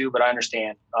want to, but I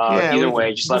understand. Either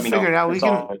way, just let me know. Figure it out.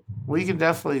 We can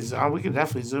definitely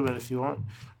Zoom it if you want.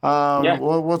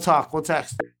 We'll talk. We'll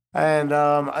text. And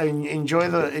enjoy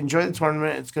the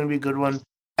tournament. It's going to be a good one.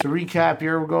 To recap,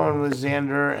 you're going with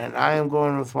Xander, and I am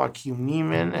going with Joaquin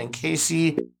Niemann, and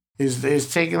Casey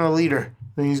is taking the leader.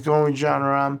 And he's going with John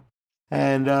Rahm.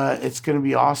 and it's going to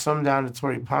be awesome down at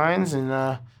Torrey Pines and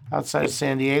outside of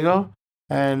San Diego.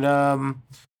 And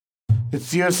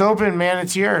it's the U.S. Open, man.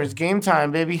 It's here. It's game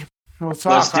time, baby. We'll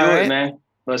talk. Let's do it, man.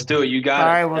 Let's do it. You got it. All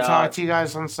right, we'll talk to you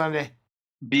guys on Sunday.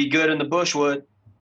 Be good in the Bushwood.